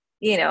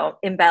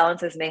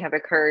 imbalances may have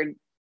occurred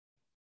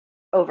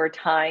over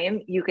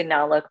time. You can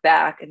now look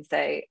back and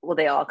say, well,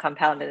 they all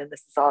compounded and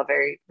this is all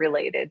very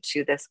related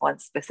to this one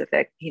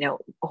specific,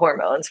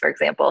 hormones, for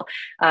example.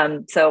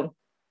 So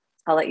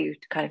I'll let you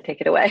kind of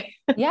take it away.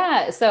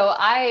 Yeah. So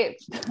I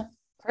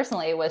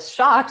personally was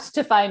shocked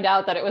to find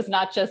out that it was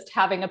not just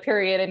having a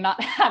period and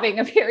not having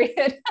a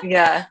period.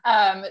 Yeah.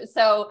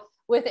 So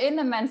within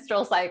the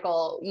menstrual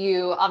cycle,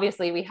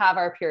 we have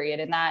our period,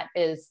 and that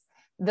is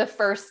the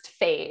first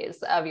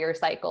phase of your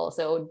cycle.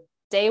 So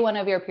day 1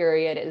 of your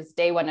period is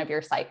day 1 of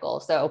your cycle.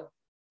 So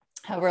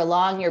however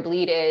long your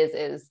bleed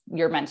is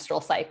your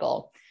menstrual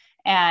cycle.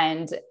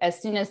 And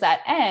as soon as that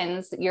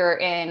ends, you're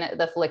in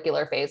the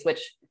follicular phase,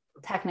 which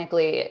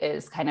technically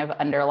is kind of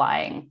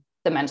underlying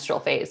the menstrual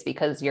phase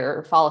because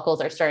your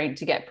follicles are starting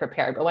to get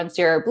prepared. But once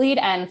your bleed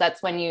ends,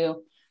 that's when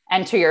you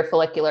enter your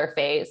follicular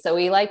phase. So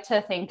we like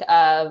to think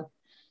of,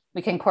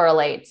 we can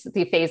correlate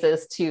the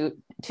phases to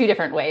two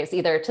different ways,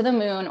 either to the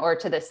moon or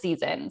to the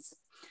seasons.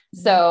 Mm-hmm.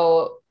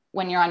 So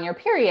when you're on your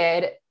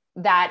period,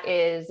 that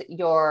is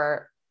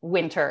your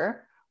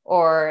winter,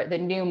 or the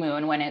new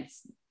moon when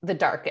it's the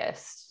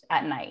darkest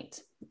at night.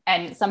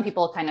 And some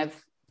people kind of,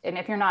 and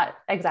if you're not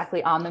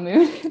exactly on the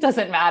moon, it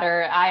doesn't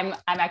matter. I'm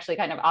actually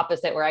kind of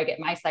opposite, where I get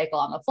my cycle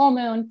on the full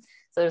moon.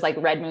 So there's like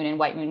red moon and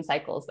white moon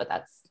cycles, but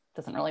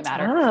doesn't really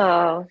matter.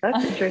 Oh,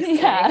 that's interesting.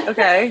 Yeah.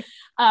 Okay.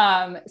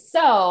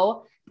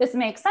 So this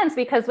makes sense,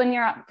 because when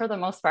you're, for the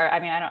most part, I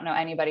mean, I don't know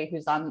anybody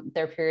who's on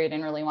their period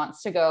and really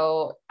wants to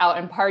go out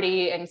and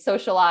party and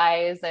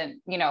socialize, and,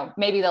 you know,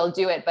 maybe they'll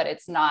do it, but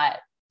it's not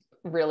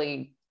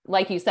really,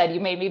 like you said, you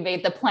maybe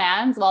made the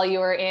plans while you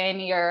were in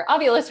your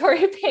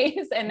ovulatory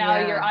phase, and now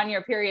you're on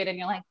your period and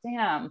you're like,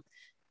 damn,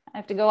 I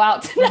have to go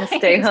out tonight.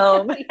 Stay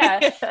home.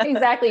 Yeah,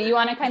 exactly. You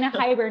want to kind of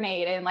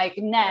hibernate and like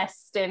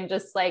nest, and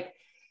just like,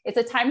 it's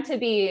a time to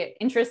be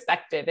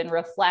introspective and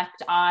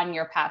reflect on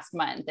your past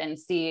month and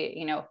see,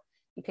 you know,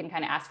 you can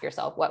kind of ask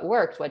yourself what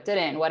worked, what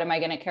didn't, what am I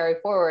going to carry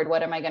forward?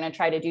 What am I going to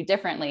try to do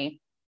differently?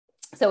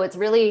 So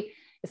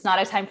it's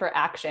not a time for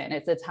action.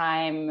 It's a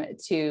time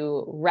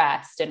to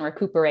rest and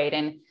recuperate.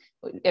 And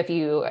if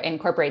you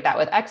incorporate that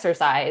with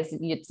exercise,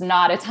 it's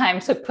not a time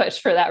to push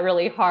for that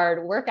really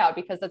hard workout,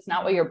 because that's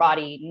not what your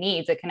body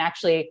needs. It can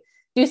actually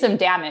do some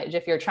damage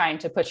if you're trying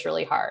to push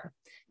really hard.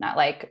 Not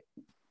like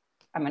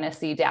I'm going to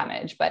see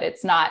damage, but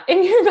it's not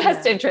in your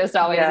best interest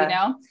always, you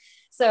know?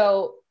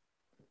 So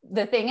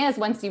the thing is,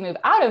 once you move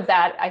out of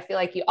that, I feel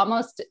like you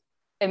almost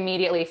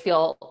immediately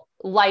feel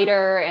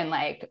lighter and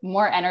like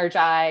more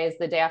energized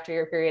the day after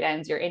your period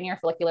ends. You're in your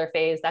follicular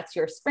phase. That's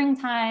your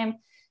springtime,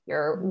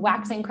 your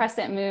waxing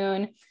crescent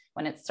moon,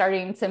 when it's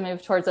starting to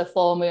move towards a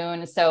full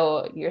moon.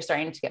 So you're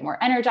starting to get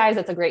more energized.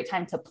 It's a great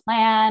time to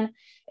plan.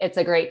 It's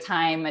a great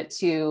time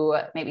to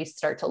maybe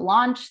start to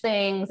launch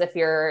things if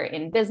you're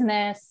in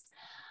business.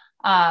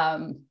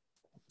 So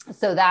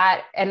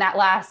that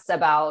lasts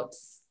about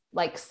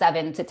like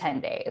 7 to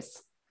 10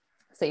 days.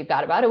 So you've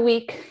got about a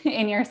week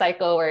in your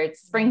cycle where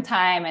it's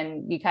springtime,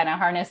 and you kind of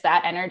harness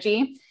that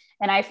energy.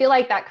 And I feel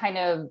like that kind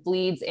of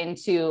bleeds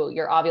into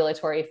your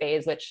ovulatory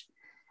phase, which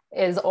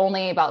is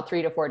only about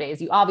 3 to 4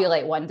 days. You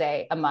ovulate one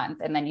day a month,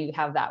 and then you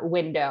have that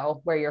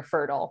window where you're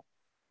fertile.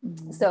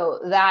 Mm-hmm. So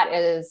that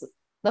is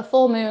the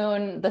full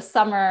moon, the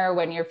summer,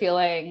 when you're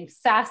feeling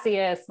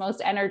sassiest,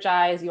 most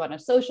energized, you want to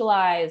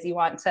socialize, you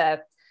want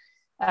to,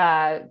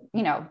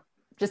 you know,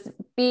 just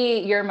be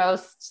your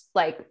most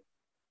like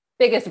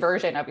biggest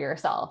version of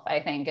yourself,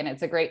 I think. And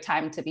it's a great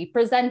time to be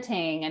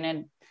presenting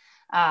and,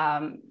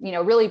 you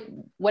know, really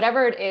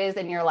whatever it is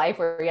in your life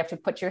where you have to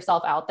put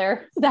yourself out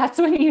there, that's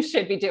when you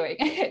should be doing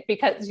it,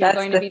 because you're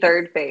going to be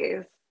third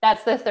phase.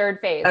 That's the third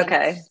phase.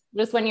 Okay.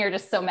 Just when you're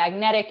just so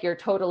magnetic, you're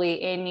totally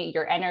in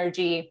your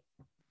energy.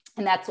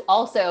 And that's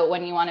also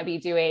when you want to be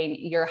doing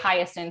your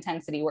highest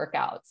intensity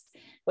workouts,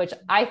 which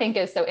I think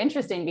is so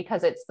interesting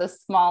because it's the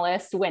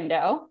smallest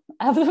window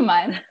of the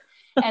month.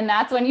 And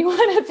that's when you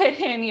want to fit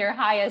in your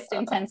highest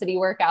intensity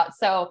workout.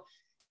 So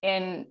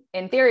in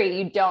theory,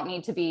 you don't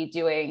need to be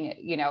doing,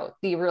 you know,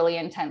 the really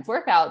intense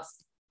workouts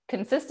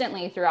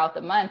consistently throughout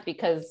the month,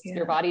 because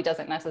your body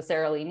doesn't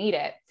necessarily need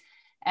it.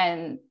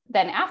 And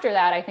then after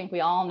that, I think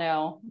we all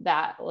know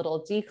that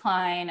little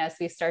decline as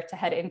we start to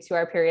head into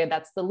our period.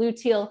 That's the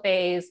luteal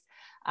phase,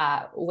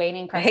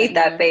 waning crescent I hate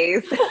that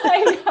phase.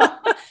 I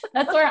know.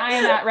 That's where I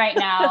am at right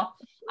now.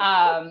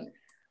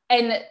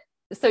 And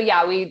so,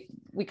 yeah, we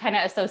kind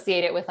of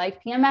associate it with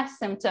like PMS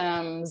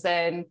symptoms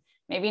and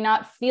maybe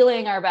not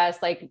feeling our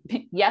best. Like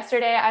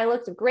yesterday, I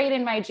looked great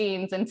in my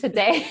jeans, and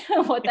today,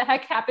 what the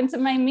heck happened to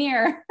my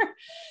mirror?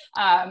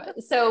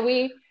 So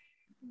we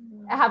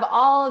have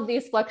all of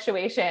these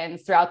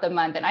fluctuations throughout the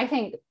month. And I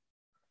think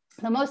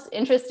the most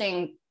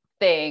interesting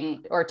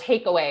thing or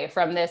takeaway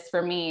from this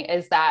for me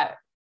is that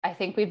I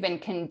think we've been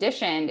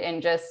conditioned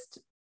and just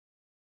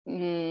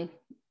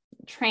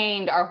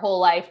trained our whole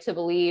life to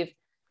believe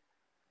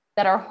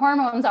that our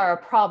hormones are a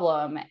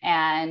problem.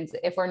 And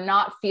if we're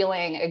not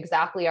feeling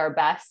exactly our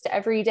best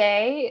every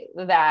day,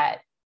 that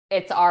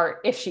it's our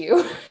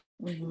issue,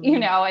 you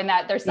know, and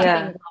that there's something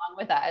wrong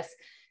with us.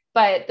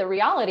 But the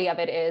reality of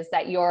it is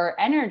that your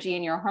energy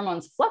and your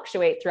hormones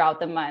fluctuate throughout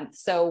the month.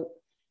 So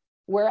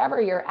wherever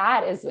you're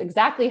at is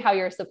exactly how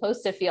you're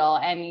supposed to feel.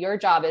 And your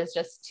job is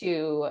just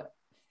to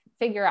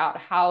figure out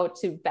how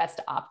to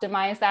best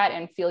optimize that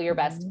and feel your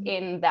best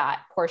in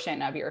that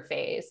portion of your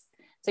phase.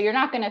 So you're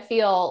not going to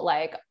feel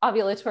like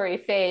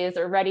ovulatory phase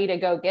or ready to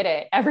go get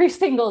it every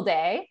single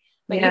day,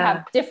 but you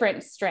have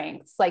different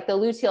strengths. Like the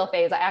luteal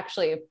phase,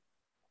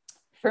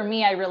 for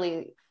me, I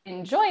really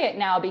enjoy it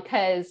now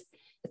because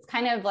it's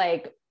kind of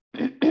like,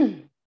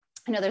 I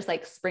know there's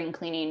like spring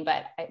cleaning,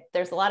 but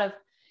there's a lot of,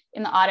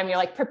 in the autumn, you're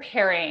like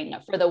preparing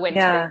for the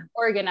winter,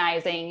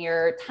 organizing,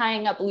 you're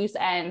tying up loose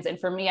ends. And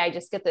for me, I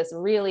just get this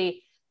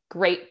really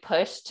great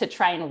push to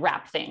try and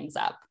wrap things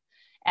up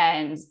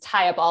and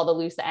tie up all the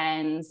loose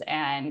ends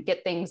and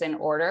get things in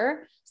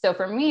order. So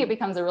for me, it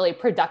becomes a really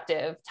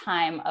productive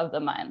time of the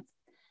month.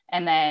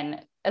 And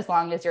then as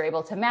long as you're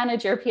able to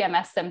manage your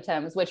PMS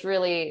symptoms, which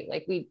really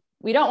like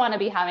we don't want to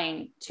be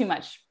having too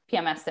much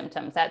PMS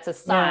symptoms. That's a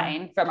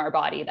sign from our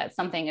body that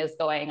something is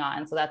going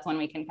on. So that's when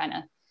we can kind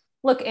of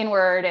look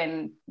inward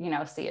and,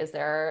 see, is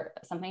there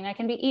something I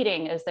can be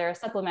eating? Is there a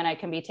supplement I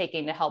can be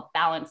taking to help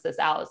balance this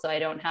out? So I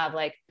don't have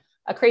like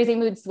a crazy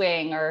mood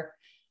swing or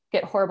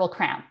get horrible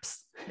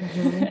cramps.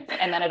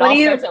 And then it all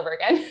starts over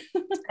again.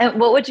 And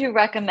what would you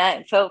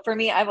recommend? So for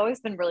me, I've always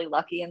been really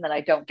lucky in that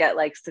I don't get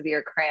like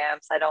severe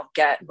cramps. I don't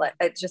get like,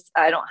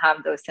 I don't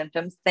have those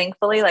symptoms.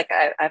 Thankfully, like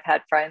I've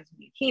had friends who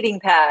need heating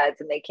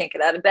pads and they can't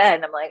get out of bed.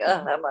 And I'm like,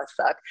 oh, that must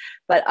suck.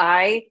 But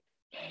I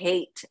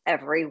hate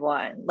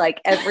everyone.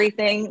 Like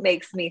everything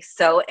makes me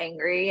so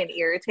angry and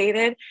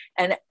irritated.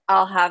 And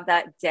I'll have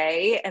that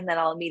day and then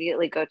I'll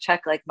immediately go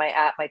check like my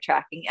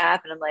tracking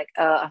app. And I'm like,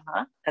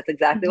 that's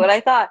exactly what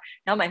I thought.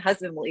 Now my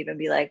husband will even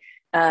be like,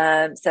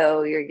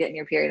 so you're getting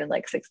your period in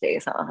like 6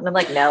 days, huh? And I'm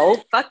like, no,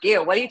 fuck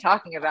you. What are you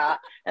talking about?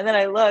 And then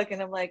I look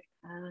and I'm like,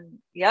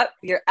 yep,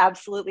 you're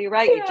absolutely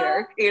right, you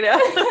jerk.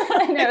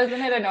 I know,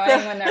 isn't it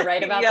annoying when they're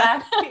right about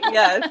that?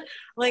 Yes.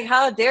 Like,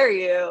 how dare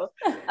you?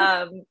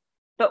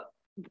 But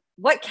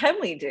what can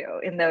we do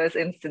in those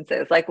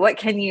instances? Like, what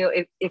can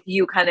you, if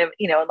you kind of,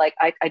 like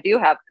I do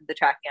have the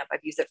tracking app. I've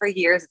used it for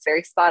years. It's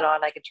very spot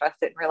on. I can trust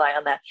it and rely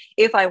on that.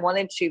 If I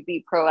wanted to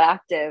be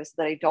proactive so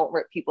that I don't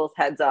rip people's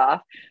heads off,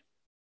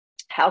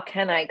 how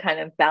can I kind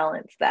of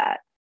balance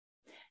that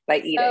by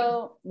eating?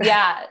 So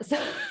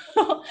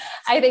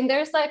I think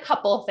there's like a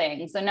couple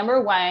things. So number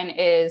one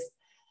is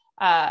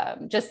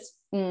just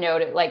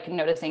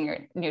noticing your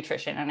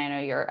nutrition. And I know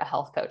you're a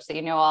health coach, so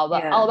you know all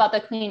about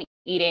the clean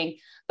eating,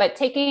 but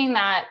taking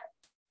that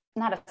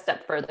not a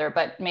step further,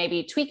 but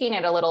maybe tweaking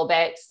it a little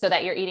bit so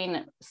that you're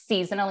eating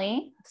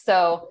seasonally.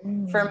 So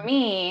for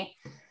me,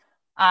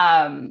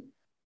 when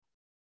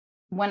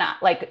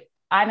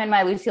I'm in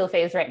my luteal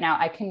phase right now,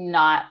 I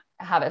cannot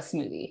have a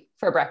smoothie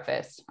for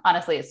breakfast.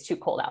 Honestly, it's too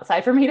cold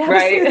outside for me to have a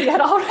smoothie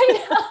at all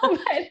right now,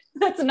 but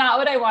that's not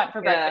what I want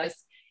for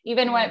breakfast.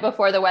 Even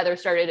before the weather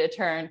started to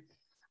turn,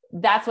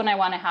 that's when I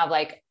want to have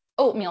like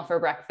oatmeal for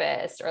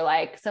breakfast or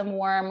like some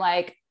warm,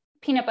 like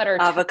peanut butter,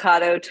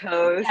 avocado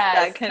toast,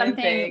 that kind of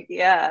thing.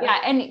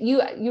 Yeah. And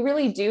you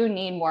really do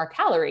need more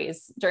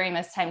calories during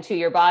this time too.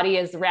 Your body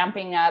is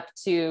ramping up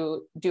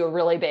to do a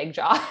really big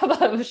job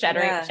of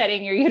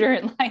shedding your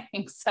uterine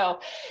lining. So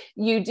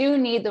you do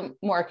need the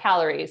more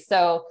calories.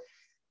 So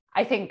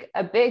I think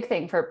a big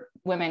thing for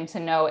women to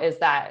know is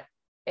that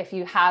if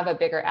you have a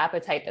bigger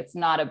appetite, that's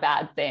not a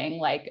bad thing.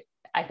 Like,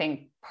 I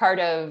think part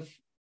of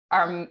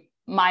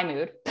my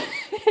mood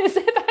is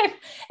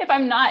if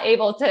I'm not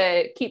able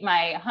to keep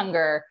my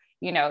hunger,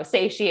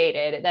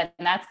 satiated, then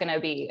that's going to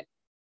be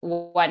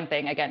one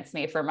thing against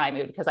me for my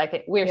mood. Because I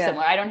think we're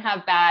similar. I don't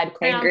have bad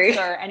cramps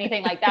or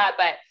anything like that,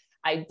 but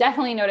I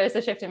definitely noticed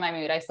a shift in my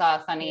mood. I saw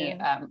a funny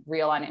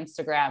reel on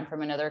Instagram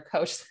from another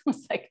coach that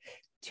was like,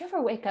 do you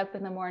ever wake up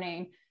in the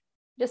morning,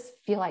 just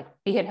feel like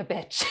being a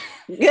bitch?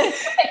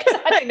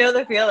 I know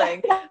the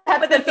feeling,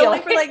 but that's only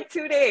for like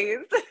 2 days.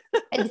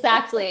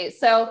 Exactly.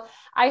 So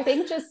I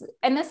think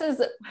and this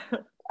is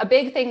a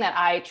big thing that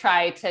I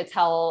try to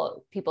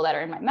tell people that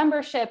are in my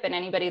membership and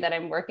anybody that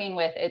I'm working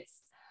with, it's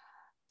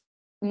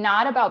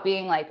not about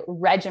being like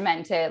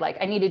regimented. Like,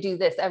 I need to do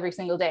this every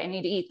single day. I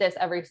need to eat this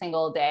every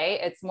single day.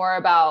 It's more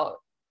about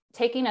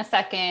taking a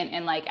second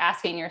and like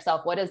asking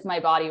yourself, what does my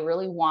body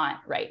really want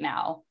right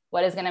now?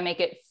 What is going to make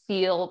it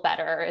feel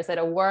better? Is it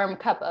a warm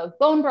cup of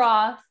bone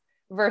broth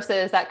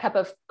versus that cup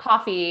of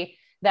coffee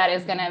that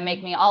is going to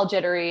make me all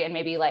jittery and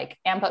maybe like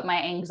amp up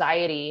my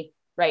anxiety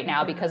right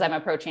now because I'm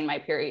approaching my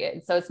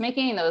period? So it's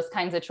making those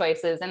kinds of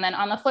choices. And then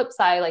on the flip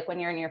side, like when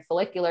you're in your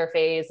follicular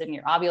phase and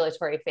your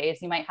ovulatory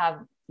phase, you might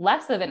have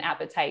less of an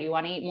appetite. You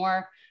want to eat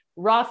more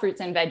raw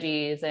fruits and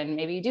veggies, and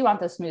maybe you do want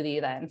the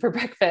smoothie then for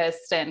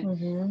breakfast.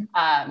 And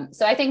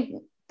so I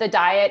think the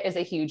diet is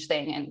a huge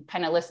thing, and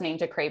kind of listening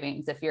to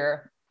cravings. If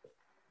you're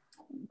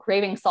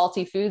craving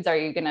salty foods, are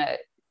you going to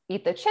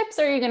eat the chips,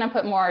 or are you going to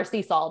put more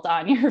sea salt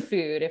on your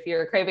food? If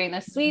you're craving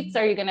the sweets,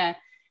 are you going to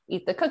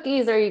eat the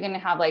cookies, or are you going to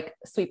have like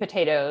sweet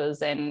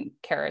potatoes and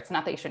carrots?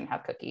 Not that you shouldn't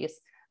have cookies.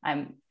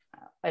 I'm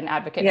an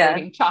advocate for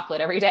eating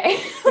chocolate every day,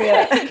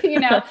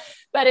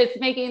 but it's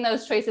making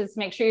those choices to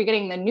make sure you're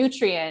getting the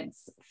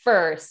nutrients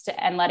first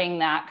and letting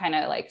that kind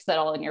of like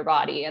settle in your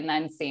body and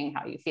then seeing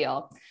how you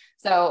feel.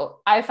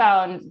 So I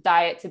found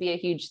diet to be a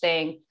huge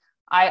thing.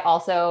 I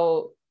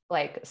also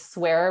like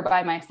swear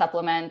by my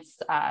supplements.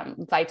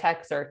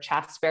 Vitex or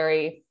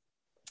Chasteberry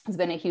has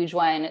been a huge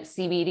one.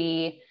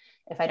 CBD.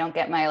 If I don't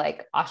get my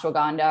like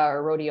ashwagandha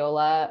or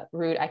rhodiola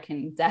root, I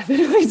can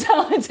definitely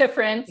tell a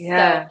difference.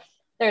 So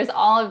there's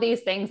all of these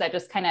things that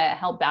just kind of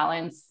help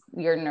balance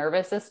your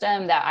nervous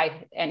system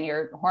and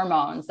your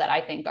hormones that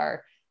I think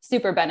are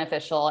super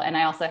beneficial. And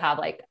I also have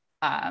like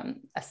a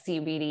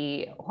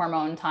CBD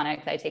hormone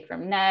tonic that I take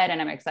from Ned,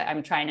 and I'm excited.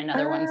 I'm trying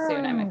another one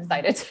soon. I'm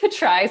excited to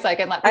try, so I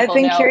can let I've people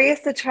been know.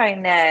 curious to try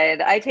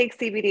Ned. I take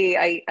CBD.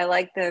 I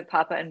like the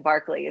Papa and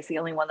Barkley. It's the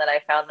only one that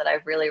I found that I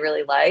really,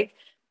 really like.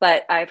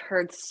 But I've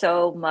heard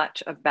so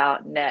much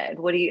about Ned.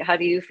 How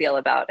do you feel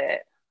about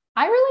it?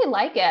 I really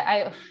like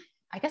it.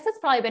 I guess it's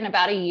probably been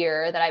about a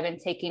year that I've been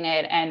taking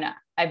it, and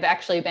I've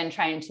actually been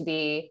trying to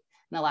be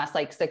in the last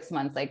like 6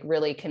 months, like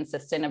really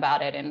consistent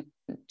about it and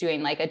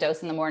doing like a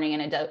dose in the morning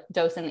and a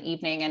dose in the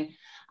evening. And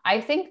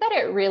I think that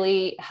it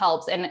really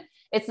helps. And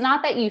it's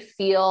not that you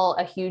feel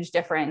a huge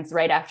difference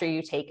right after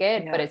you take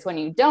it, but it's when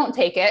you don't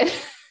take it,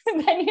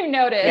 then you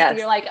notice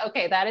you're like,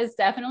 okay, that is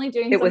definitely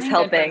doing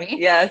something good for me.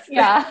 Yes.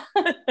 Yeah.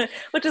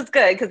 Which is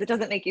good because it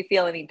doesn't make you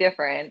feel any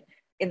different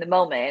in the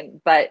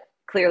moment, but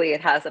clearly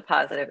it has a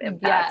positive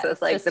impact. So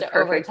it's like the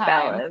perfect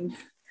balance.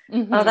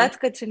 Mm-hmm. Oh, that's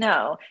good to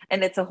know.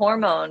 And it's a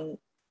hormone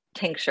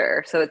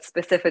tincture. So it's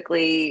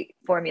specifically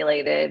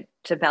formulated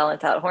to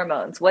balance out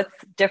hormones. What's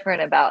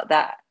different about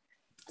that?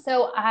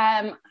 So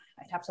I'd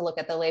have to look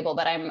at the label,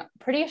 but I'm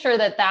pretty sure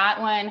that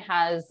one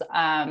has,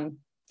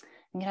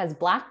 it has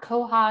black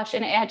cohosh,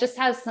 and it just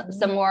has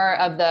some more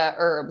of the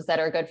herbs that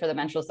are good for the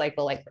menstrual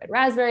cycle, like red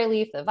raspberry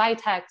leaf, the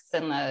vitex,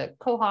 and the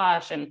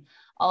cohosh, and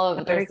all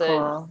of those.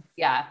 Cool.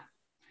 Yeah,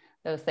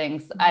 those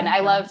things. Mm-hmm. And I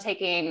love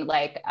taking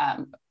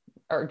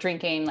or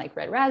drinking like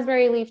red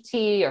raspberry leaf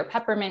tea or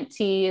peppermint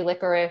tea,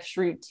 licorice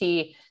root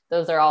tea.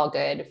 Those are all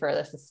good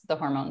for the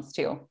hormones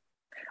too.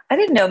 I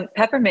didn't know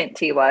peppermint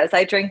tea was.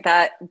 I drink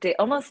that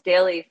almost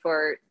daily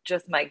for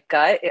just my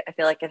gut. I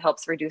feel like it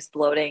helps reduce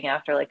bloating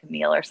after like a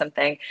meal or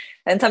something.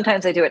 And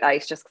sometimes I do it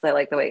iced just because I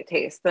like the way it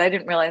tastes. But I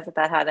didn't realize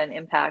that had an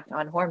impact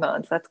on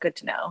hormones. That's good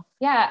to know.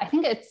 Yeah, I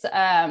think it's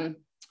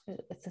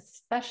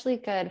especially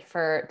good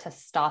for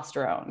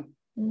testosterone.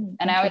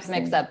 And I always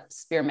mix up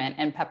spearmint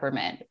and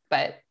peppermint,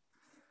 but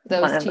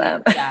those two,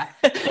 yeah.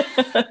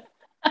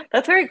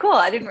 That's very cool.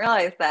 I didn't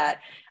realize that.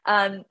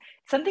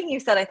 Something you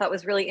said I thought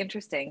was really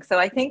interesting. So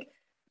I think,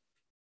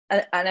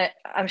 and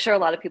I'm sure a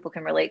lot of people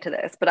can relate to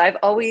this, but I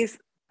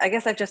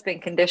guess I've just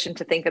been conditioned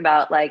to think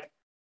about like,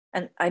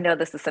 and I know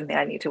this is something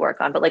I need to work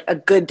on, but like a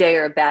good day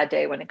or a bad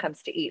day when it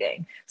comes to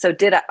eating. So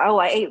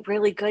I ate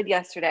really good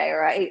yesterday,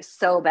 or I ate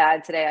so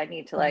bad today. I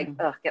need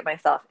to get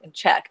myself in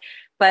check.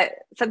 But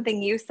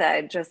something you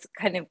said just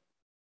kind of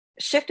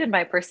shifted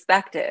my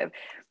perspective,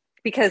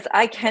 because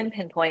I can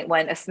pinpoint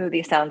when a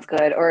smoothie sounds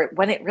good or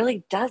when it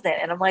really doesn't.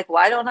 And I'm like,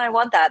 why don't I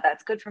want that?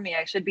 That's good for me.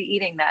 I should be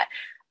eating that.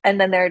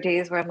 And then there are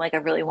days where I'm like, I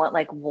really want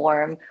like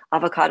warm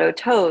avocado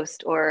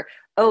toast or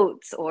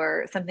oats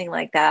or something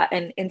like that.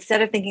 And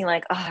instead of thinking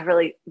like, oh, I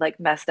really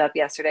like messed up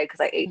yesterday because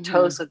I ate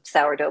toast with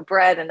sourdough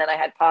bread and then I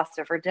had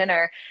pasta for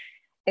dinner,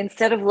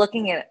 instead of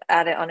looking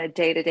at it on a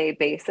day-to-day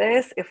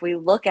basis, if we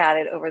look at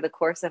it over the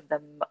course of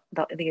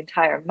the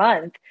entire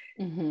month,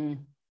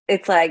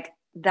 it's like,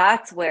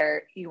 that's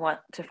where you want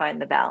to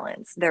find the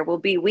balance. There will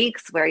be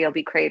weeks where you'll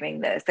be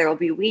craving this. There will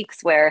be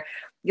weeks where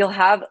you'll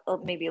have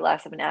maybe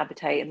less of an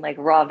appetite and like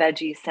raw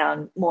veggies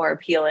sound more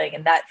appealing.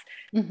 And that's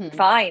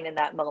fine in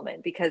that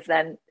moment, because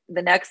then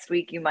the next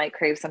week you might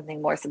crave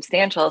something more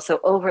substantial.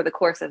 So over the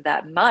course of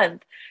that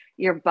month,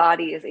 your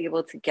body is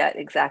able to get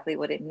exactly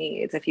what it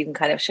needs if you can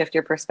kind of shift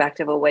your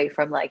perspective away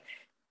from like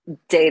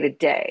day to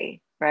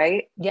day,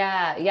 right?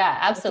 Yeah,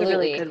 absolutely. That's a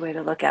really good way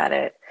to look at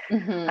it.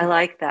 I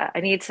like that. I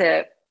need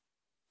to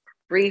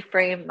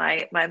reframe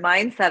my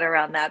mindset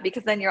around that,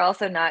 because then you're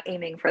also not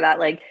aiming for that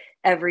like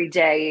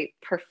everyday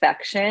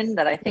perfection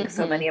that I think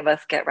so many of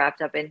us get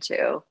wrapped up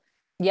into.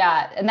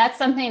 Yeah. And that's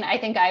something I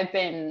think I've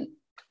been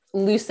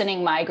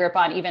loosening my grip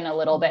on even a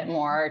little bit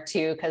more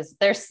too, because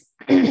there's,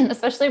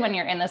 especially when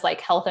you're in this like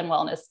health and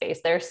wellness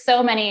space, there's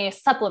so many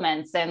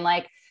supplements and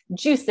like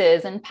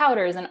juices and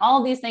powders and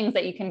all these things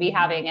that you can be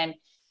having. And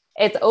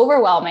it's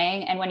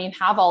overwhelming. And when you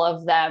have all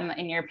of them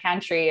in your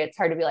pantry, it's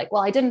hard to be like,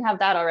 well, I didn't have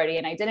that already.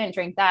 And I didn't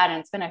drink that. And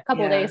it's been a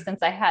couple of days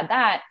since I had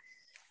that.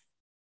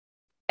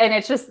 And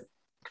it's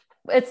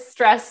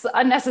stress,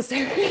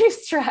 unnecessary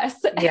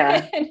stress.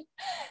 Yeah.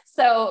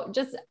 So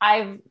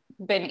I've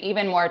been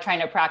even more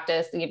trying to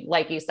practice,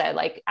 like you said,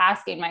 like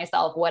asking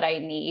myself what I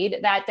need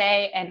that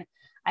day. And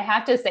I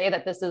have to say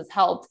that this has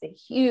helped a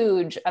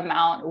huge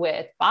amount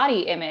with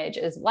body image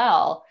as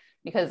well,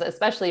 because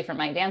especially for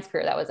my dance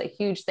career, that was a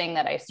huge thing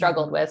that I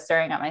struggled with,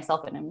 staring at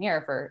myself in a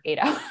mirror for 8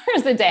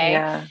 hours a day.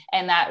 Yeah.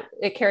 And that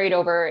it carried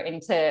over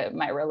into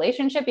my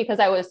relationship, because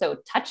I was so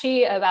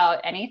touchy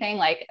about anything.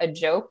 Like a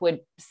joke would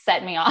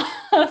set me off,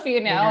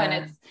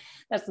 and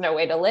that's no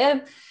way to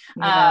live.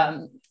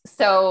 Yeah.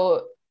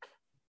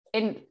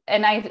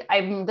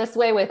 I'm this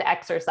way with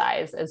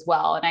exercise as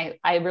well. And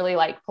I really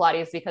like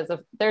Pilates because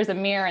there's a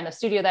mirror in the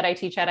studio that I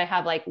teach at. I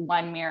have like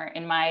one mirror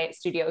in my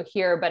studio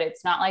here, but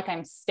it's not like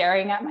I'm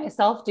staring at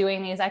myself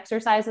doing these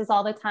exercises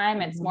all the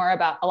time. It's more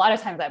about, a lot of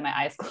times I have my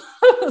eyes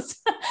closed.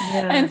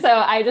 And so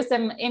I just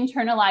am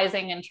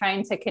internalizing and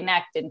trying to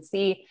connect and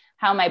see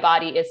how my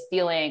body is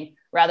feeling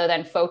rather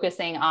than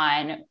focusing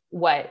on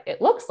what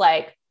it looks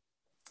like.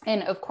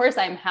 And of course,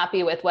 I'm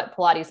happy with what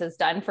Pilates has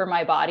done for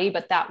my body,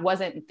 but that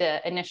wasn't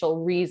the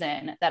initial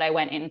reason that I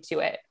went into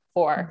it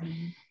for.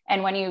 Mm-hmm.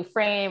 And when you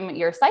frame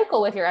your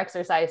cycle with your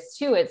exercise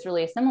too, it's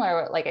really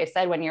similar. Like I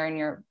said, when you're in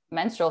your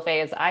menstrual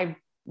phase, I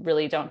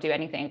really don't do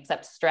anything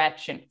except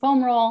stretch and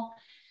foam roll.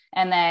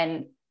 And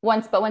then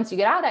once you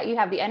get out of that, you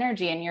have the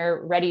energy and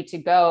you're ready to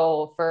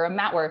go for a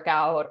mat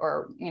workout,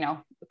 or,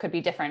 it could be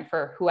different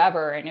for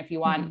whoever. And if you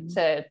want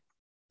to,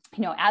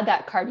 add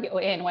that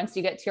cardio in once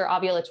you get to your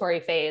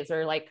ovulatory phase,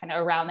 or like kind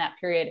of around that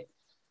period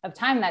of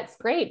time, that's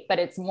great. But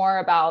it's more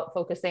about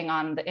focusing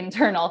on the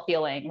internal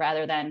feeling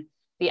rather than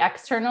the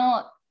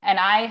external. And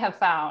I have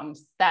found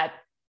that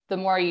the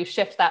more you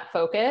shift that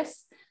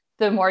focus,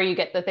 the more you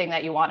get the thing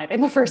that you wanted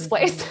in the first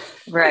place.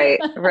 Right.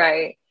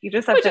 You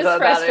just have Which to is go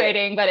about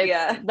frustrating, it. but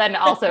it's then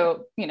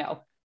also,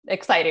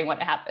 exciting when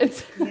it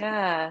happens.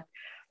 Yeah.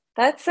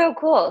 That's so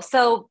cool.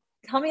 So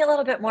tell me a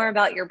little bit more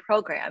about your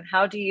program.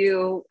 How do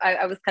you,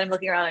 I was kind of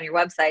looking around on your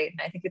website, and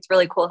I think it's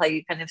really cool how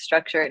you kind of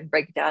structure it and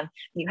break it down.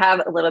 You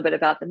have a little bit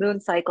about the moon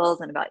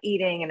cycles and about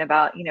eating and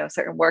about,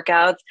 certain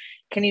workouts.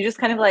 Can you just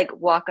kind of like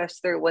walk us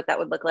through what that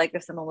would look like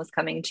if someone was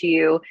coming to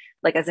you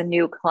like as a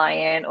new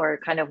client or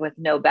kind of with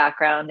no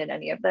background in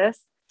any of this?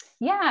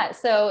 Yeah.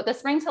 So the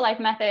Spring to Life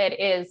method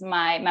is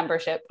my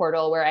membership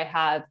portal where I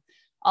have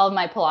all of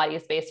my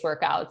Pilates based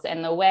workouts.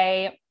 And the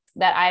way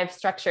that I've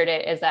structured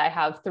it is that I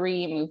have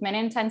 3 movement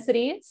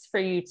intensities for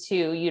you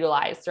to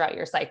utilize throughout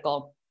your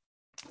cycle.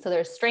 So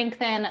there's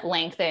strengthen,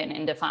 lengthen,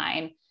 and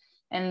define.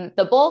 And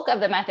the bulk of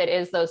the method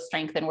is those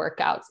strengthen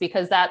workouts,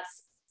 because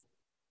that's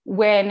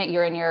when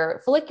you're in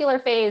your follicular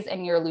phase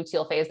and your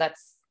luteal phase.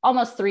 That's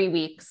almost 3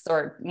 weeks,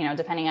 or,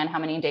 depending on how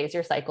many days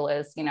your cycle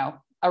is,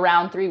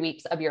 around 3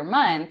 weeks of your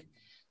month.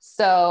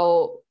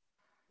 So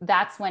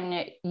that's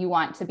when you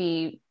want to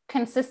be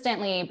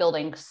consistently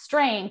building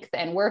strength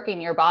and working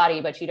your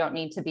body, but you don't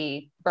need to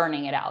be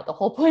burning it out. The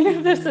whole point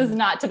of this is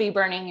not to be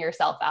burning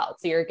yourself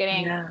out. So you're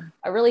getting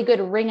a really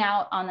good ring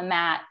out on the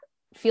mat,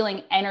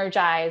 feeling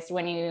energized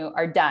when you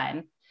are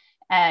done,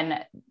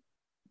 and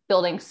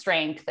building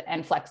strength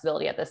and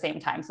flexibility at the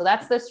same time. So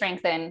that's the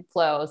strengthen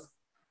flows.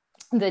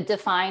 The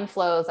define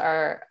flows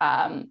are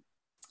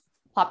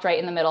plopped right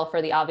in the middle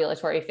for the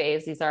ovulatory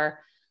phase. These are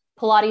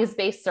Pilates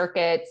based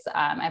circuits.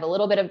 I have a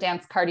little bit of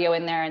dance cardio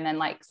in there, and then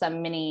like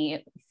some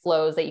mini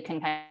flows that you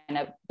can kind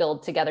of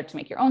build together to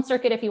make your own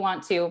circuit if you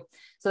want to.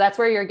 So that's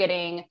where you're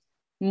getting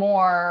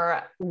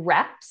more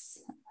reps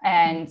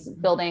and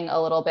building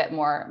a little bit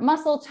more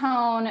muscle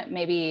tone,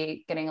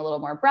 maybe getting a little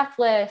more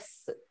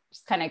breathless,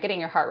 just kind of getting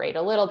your heart rate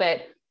a little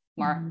bit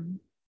more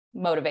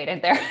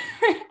motivated there.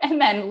 And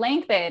then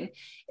lengthen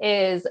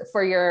is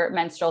for your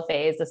menstrual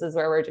phase. This is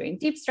where we're doing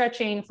deep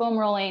stretching, foam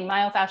rolling,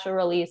 myofascial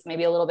release,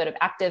 maybe a little bit of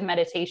active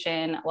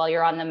meditation while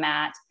you're on the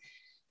mat.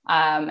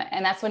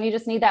 And that's when you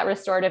just need that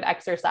restorative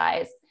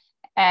exercise.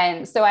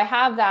 And so I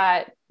have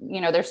that,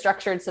 they're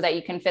structured so that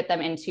you can fit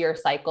them into your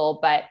cycle,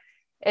 but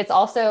it's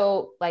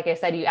also, like I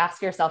said, you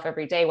ask yourself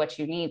every day what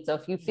you need. So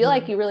if you feel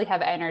like you really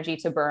have energy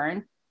to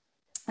burn,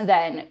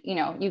 then,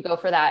 you go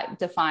for that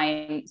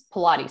defined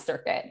Pilates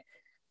circuit.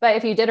 But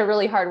if you did a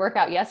really hard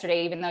workout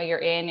yesterday, even though you're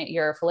in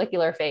your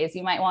follicular phase,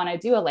 you might want to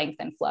do a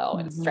lengthen flow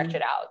and stretch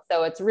it out.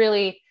 So it's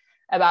really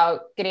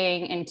about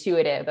getting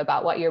intuitive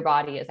about what your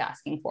body is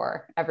asking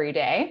for every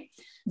day.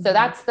 So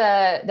that's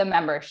the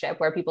membership,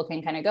 where people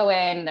can kind of go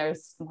in.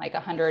 There's like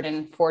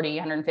 140,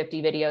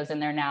 150 videos in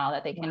there now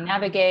that they can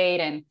navigate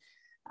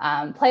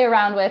and play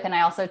around with. And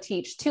I also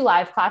teach 2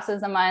 live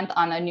classes a month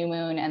on the new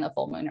moon and the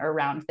full moon, or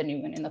around the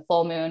new moon and the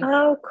full moon.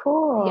 Oh,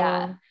 cool.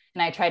 Yeah.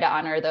 And I try to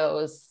honor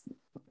those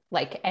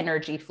like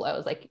energy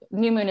flows. Like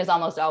new moon is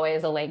almost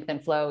always a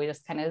lengthen flow. We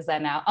just kind of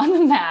zen out on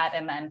the mat.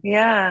 And then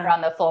around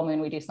the full moon,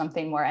 we do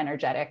something more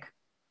energetic.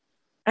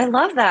 I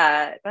love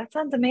that. That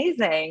sounds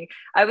amazing.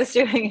 I was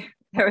doing,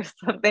 there was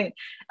something,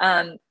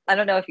 I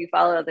don't know if you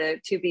follow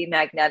the To Be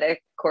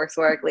Magnetic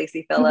coursework,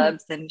 Lacey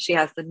Phillips, and she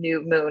has the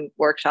new moon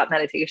workshop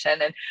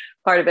meditation. And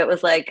part of it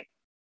was like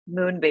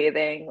moon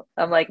bathing.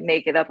 I'm like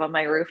naked up on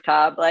my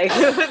rooftop, like,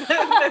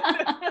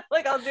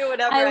 like I'll do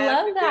whatever. I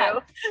love that.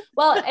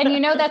 Well,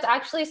 and that's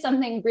actually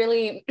something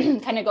really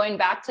kind of going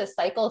back to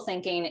cycle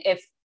syncing.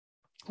 If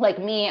like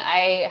me,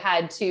 I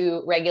had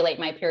to regulate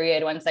my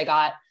period once I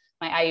got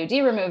my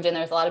IUD removed, and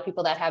there's a lot of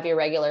people that have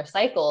irregular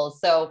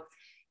cycles. So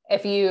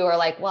if you are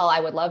like, well,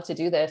 I would love to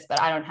do this,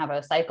 but I don't have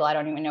a cycle, I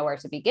don't even know where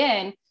to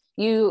begin,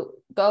 you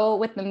go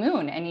with the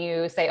moon and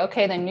you say,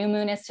 okay, the new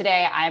moon is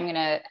today. I'm going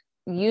to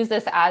use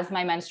this as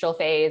my menstrual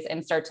phase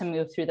and start to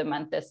move through the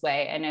month this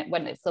way. And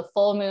when it's the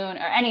full moon,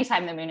 or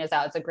anytime the moon is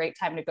out, it's a great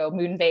time to go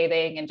moon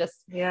bathing and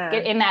just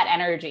get in that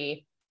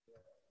energy.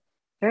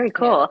 Very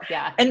cool.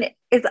 Yeah. And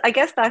I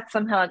guess that's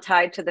somehow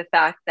tied to the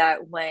fact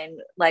that when,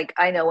 like,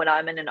 I know when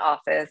I'm in an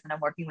office and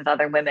I'm working with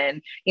other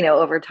women,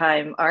 over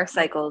time, our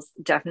cycles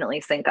definitely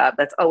sync up.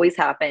 That's always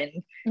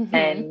happened.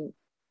 And,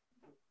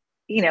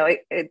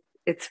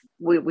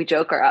 we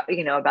joke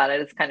about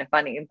it. It's kind of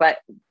funny, but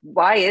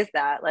why is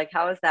that? Like,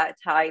 how is that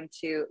tied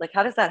to, like,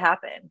 how does that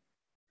happen?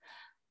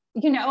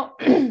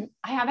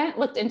 I haven't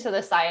looked into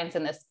the science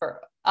in this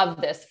for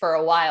of this for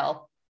a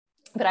while.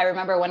 But I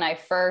remember when I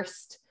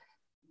first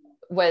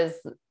was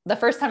the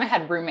first time I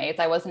had roommates,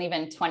 I wasn't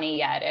even 20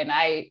 yet. And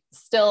I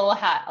still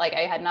had, like,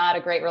 I had not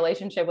a great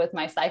relationship with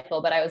my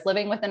cycle, but I was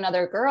living with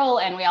another girl.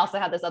 And we also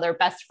had this other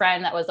best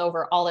friend that was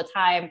over all the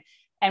time.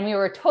 And we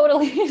were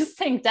totally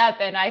synced up.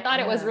 And I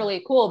thought it was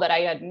really cool, but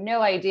I had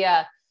no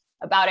idea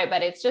about it.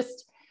 But it's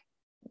just,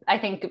 I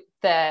think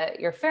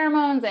your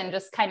pheromones and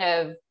just kind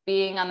of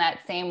being on that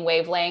same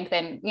wavelength.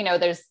 And, you know,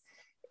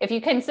 if you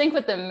can sync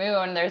with the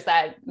moon, there's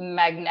that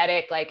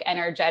magnetic, like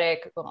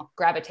energetic,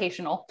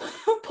 gravitational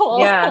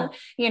pull,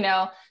 you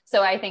know?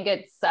 So I think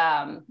it's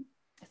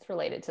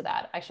related to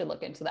that. I should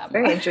look into that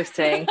more. Very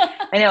interesting.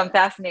 I know, I'm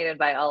fascinated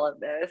by all of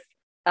this.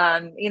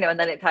 You know, and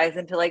then it ties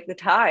into like the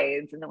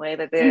tides and the way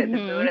that the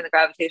moon and the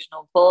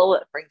gravitational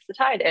pull brings the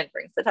tide in,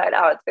 brings the tide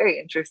out. It's very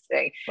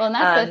interesting. Well, and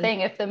that's the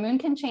thing. If the moon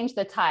can change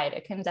the tide,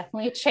 it can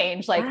definitely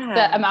change like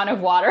the amount of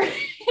water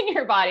in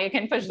your body. It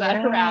can push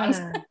that around.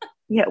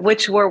 Yeah,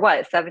 which were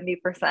what,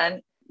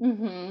 70%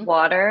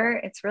 water?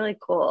 It's really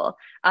cool.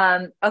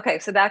 Okay,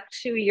 so back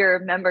to your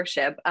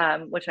membership,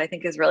 which I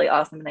think is really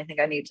awesome, and I think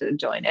I need to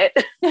join it.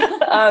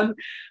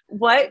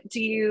 What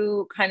do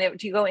you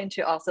go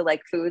into also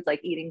like foods,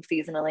 like eating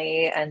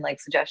seasonally and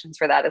like suggestions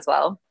for that as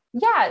well?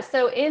 Yeah,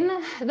 so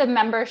in the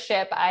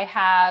membership, I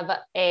have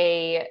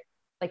a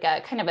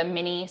kind of a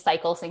mini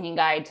cycle syncing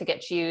guide to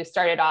get you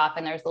started off.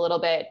 And there's a little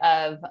bit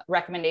of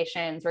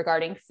recommendations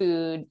regarding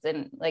foods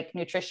and like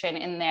nutrition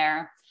in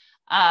there.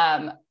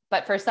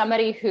 But for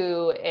somebody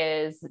who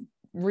is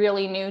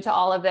really new to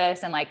all of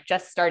this and like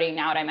just starting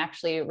out, I'm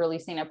actually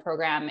releasing a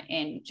program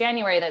in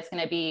January that's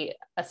going to be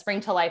a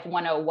Spring to Life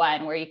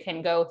 101, where you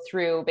can go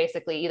through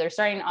basically either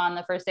starting on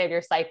the first day of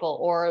your cycle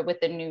or with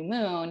the new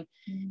moon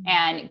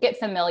and get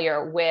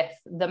familiar with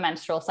the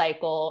menstrual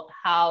cycle,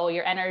 how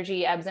your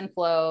energy ebbs and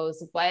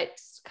flows, what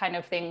kind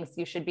of things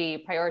you should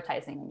be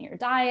prioritizing in your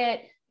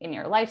diet, in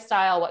your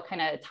lifestyle, what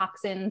kind of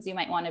toxins you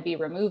might want to be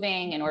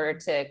removing in order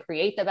to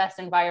create the best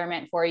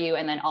environment for you.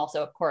 And then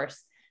also, of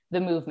course, the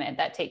movement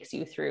that takes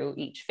you through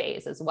each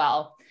phase as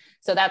well.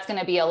 So that's going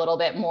to be a little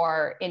bit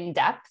more in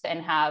depth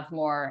and have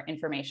more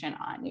information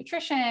on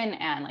nutrition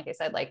and, like I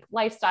said, like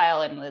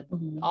lifestyle and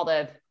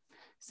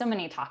so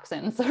many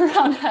toxins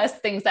around us,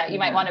 things that you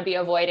might want to be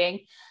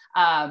avoiding.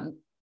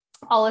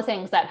 All the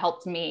things that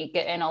helped me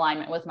get in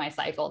alignment with my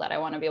cycle that I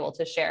want to be able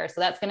to share. So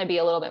that's going to be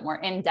a little bit more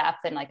in depth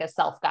and like a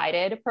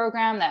self-guided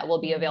program that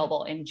will be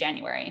available in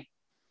January.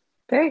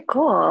 Very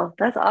cool.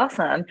 That's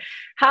awesome.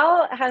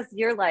 How has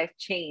your life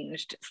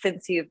changed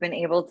since you've been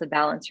able to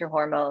balance your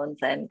hormones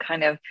and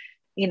kind of,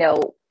 you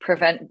know,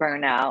 prevent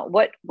burnout?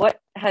 What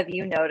have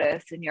you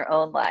noticed in your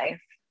own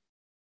life?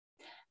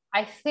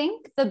 I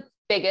think the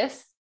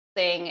biggest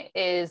thing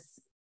is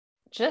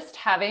just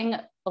having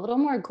a little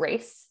more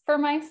grace for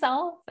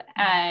myself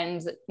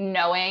and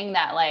knowing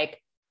that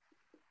like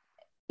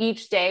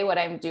each day what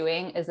I'm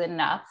doing is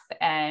enough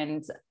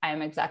and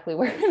I'm exactly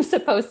where I'm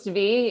supposed to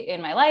be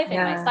in my life,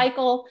 in my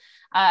cycle,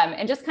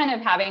 and just kind of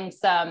having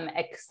some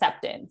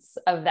acceptance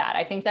of that.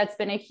 I think that's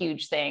been a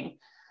huge thing.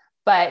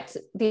 But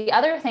the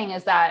other thing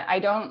is that I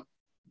don't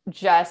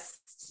just,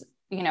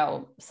 you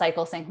know,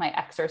 cycle sync my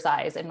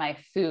exercise and my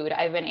food.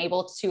 I've been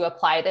able to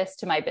apply this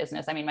to my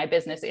business. I mean, my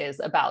business is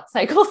about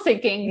cycle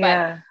syncing,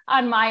 but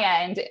on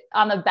my end,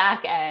 on the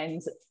back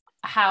end,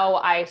 how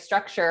I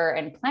structure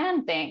and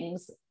plan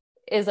things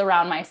is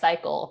around my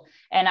cycle.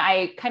 And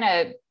I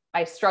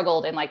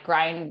struggled and like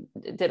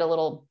did a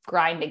little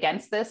grind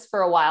against this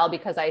for a while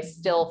because I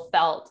still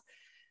felt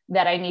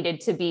that I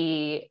needed to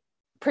be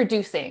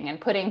producing and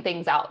putting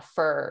things out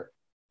for,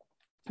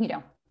 you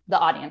know, the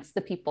audience,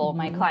 the people,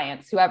 my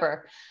clients,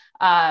 whoever.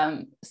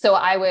 So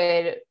I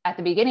would, at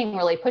the beginning,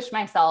 really push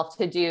myself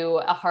to do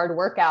a hard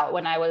workout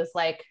when I was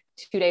like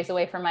 2 days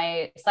away from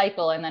my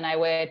cycle. And then I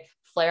would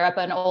flare up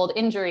an old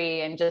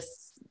injury and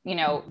just, you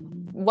know,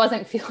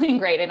 wasn't feeling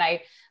great. And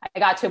I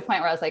got to a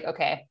point where I was like,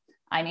 okay,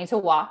 I need to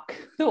walk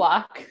the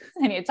walk.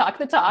 I need to talk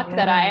the talk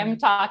that I am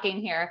talking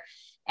here.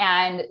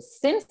 And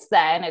since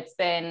then, it's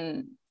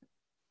been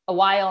a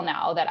while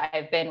now that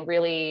I've been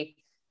really,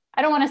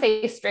 I don't want to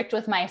say strict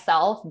with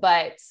myself,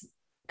 but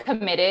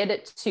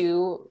committed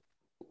to,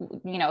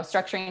 you know,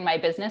 structuring my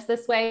business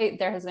this way.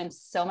 There has been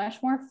so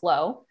much more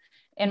flow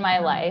in my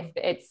life.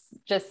 It's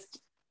just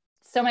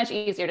so much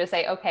easier to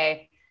say,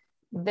 okay,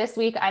 this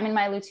week I'm in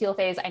my luteal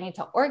phase. I need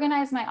to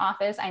organize my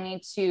office. I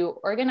need to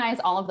organize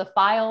all of the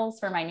files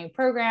for my new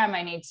program.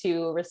 I need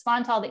to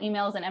respond to all the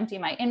emails and empty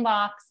my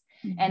inbox.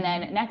 And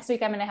then next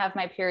week I'm going to have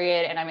my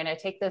period and I'm going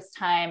to take this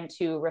time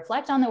to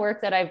reflect on the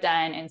work that I've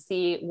done and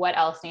see what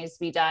else needs to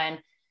be done.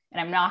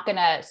 And I'm not going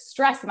to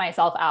stress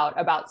myself out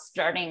about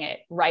starting it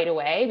right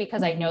away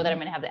because I know that I'm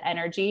going to have the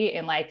energy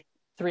in like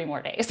 3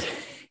 more days,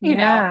 you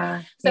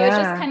know? So it's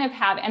just kind of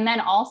and then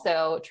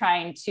also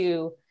trying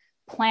to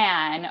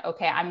plan,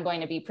 okay, I'm going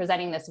to be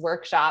presenting this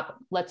workshop.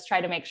 Let's try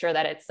to make sure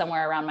that it's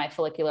somewhere around my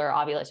follicular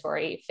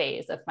ovulatory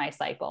phase of my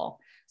cycle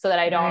so that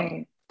I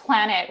don't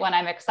plan it when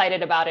I'm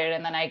excited about it.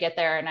 And then I get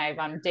there and I'm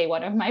on day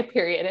one of my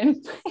period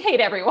and hate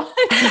everyone.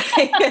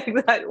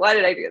 Why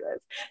did I do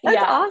this? That's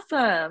Yeah.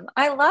 awesome.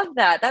 I love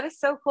that. That is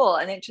so cool.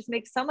 And it just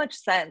makes so much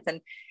sense.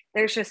 And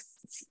there's just,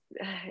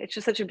 it's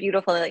just such a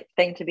beautiful like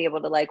thing to be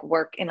able to like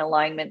work in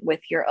alignment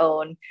with your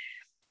own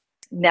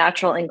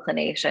natural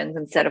inclinations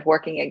instead of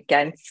working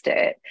against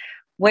it.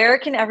 Where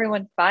can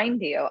everyone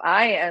find you?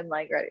 I am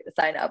like ready to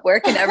sign up. Where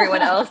can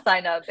everyone else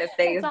sign up if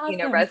they, That's awesome.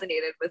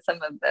 resonated with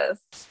some of this?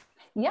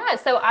 Yeah,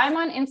 so I'm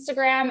on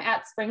Instagram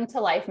at Spring to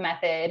Life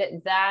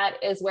Method. That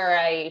is where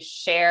I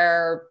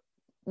share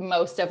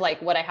most of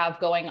like what I have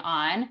going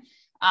on.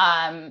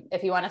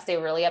 If you want to stay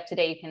really up to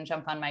date, you can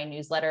jump on my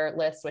newsletter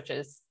list, which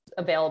is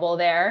available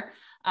there.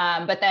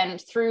 But then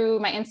through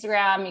my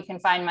Instagram, you can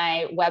find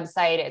my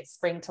website. It's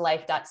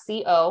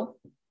springtolife.co.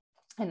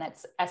 And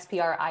that's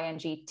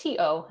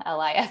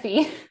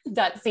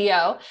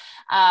springtolife.co.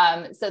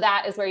 So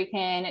that is where you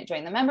can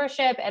join the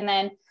membership. And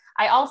then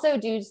I also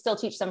do still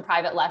teach some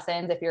private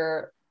lessons. If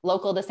you're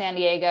local to San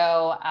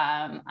Diego,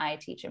 I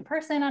teach in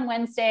person on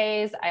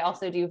Wednesdays. I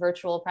also do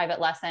virtual private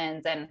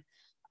lessons. And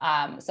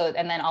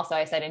then also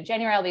I said in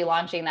January, I'll be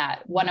launching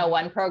that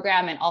 101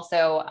 program and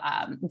also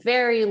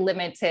very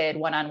limited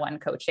one-on-one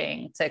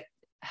coaching to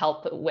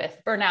help with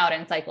burnout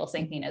and cycle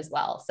syncing as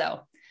well.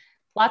 So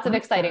lots of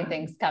exciting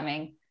things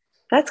coming.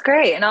 That's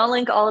great. And I'll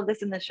link all of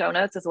this in the show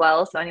notes as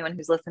well. So anyone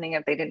who's listening,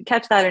 if they didn't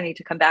catch that or need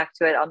to come back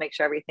to it, I'll make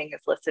sure everything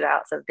is listed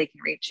out so that they can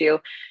reach you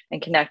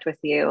and connect with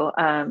you.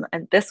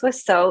 And this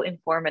was so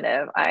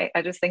informative. I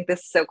just think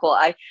this is so cool.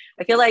 I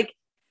feel like,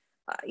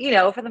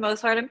 for the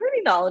most part, I'm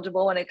pretty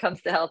knowledgeable when it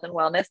comes to health and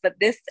wellness, but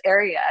this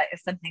area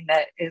is something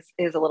that is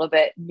a little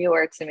bit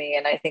newer to me.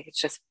 And I think it's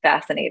just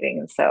fascinating.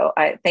 And so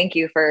I thank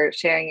you for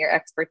sharing your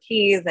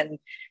expertise and,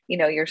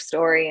 your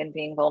story and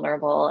being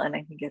vulnerable. And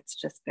I think it's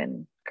just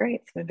been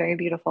great. It's been very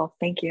beautiful.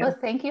 Thank you. Well,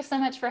 thank you so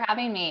much for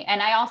having me. And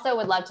I also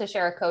would love to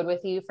share a code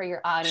with you for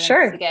your audience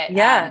to get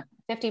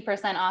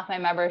 50% off my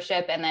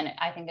membership. And then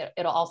I think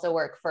it'll also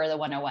work for the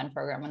 101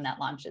 program when that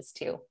launches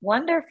too.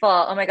 Wonderful.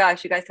 Oh my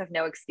gosh, you guys have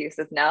no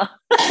excuses now.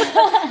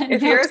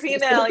 If you're a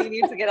female, you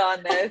need to get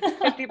on this.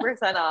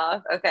 50%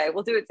 off. Okay,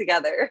 we'll do it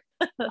together.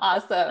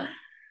 Awesome.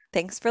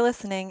 Thanks for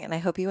listening, and I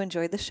hope you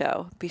enjoyed the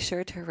show. Be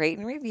sure to rate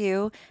and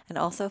review, and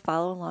also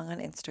follow along on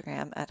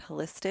Instagram at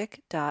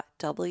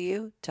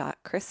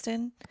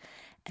holistic.w.kristen,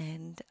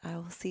 and I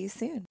will see you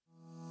soon.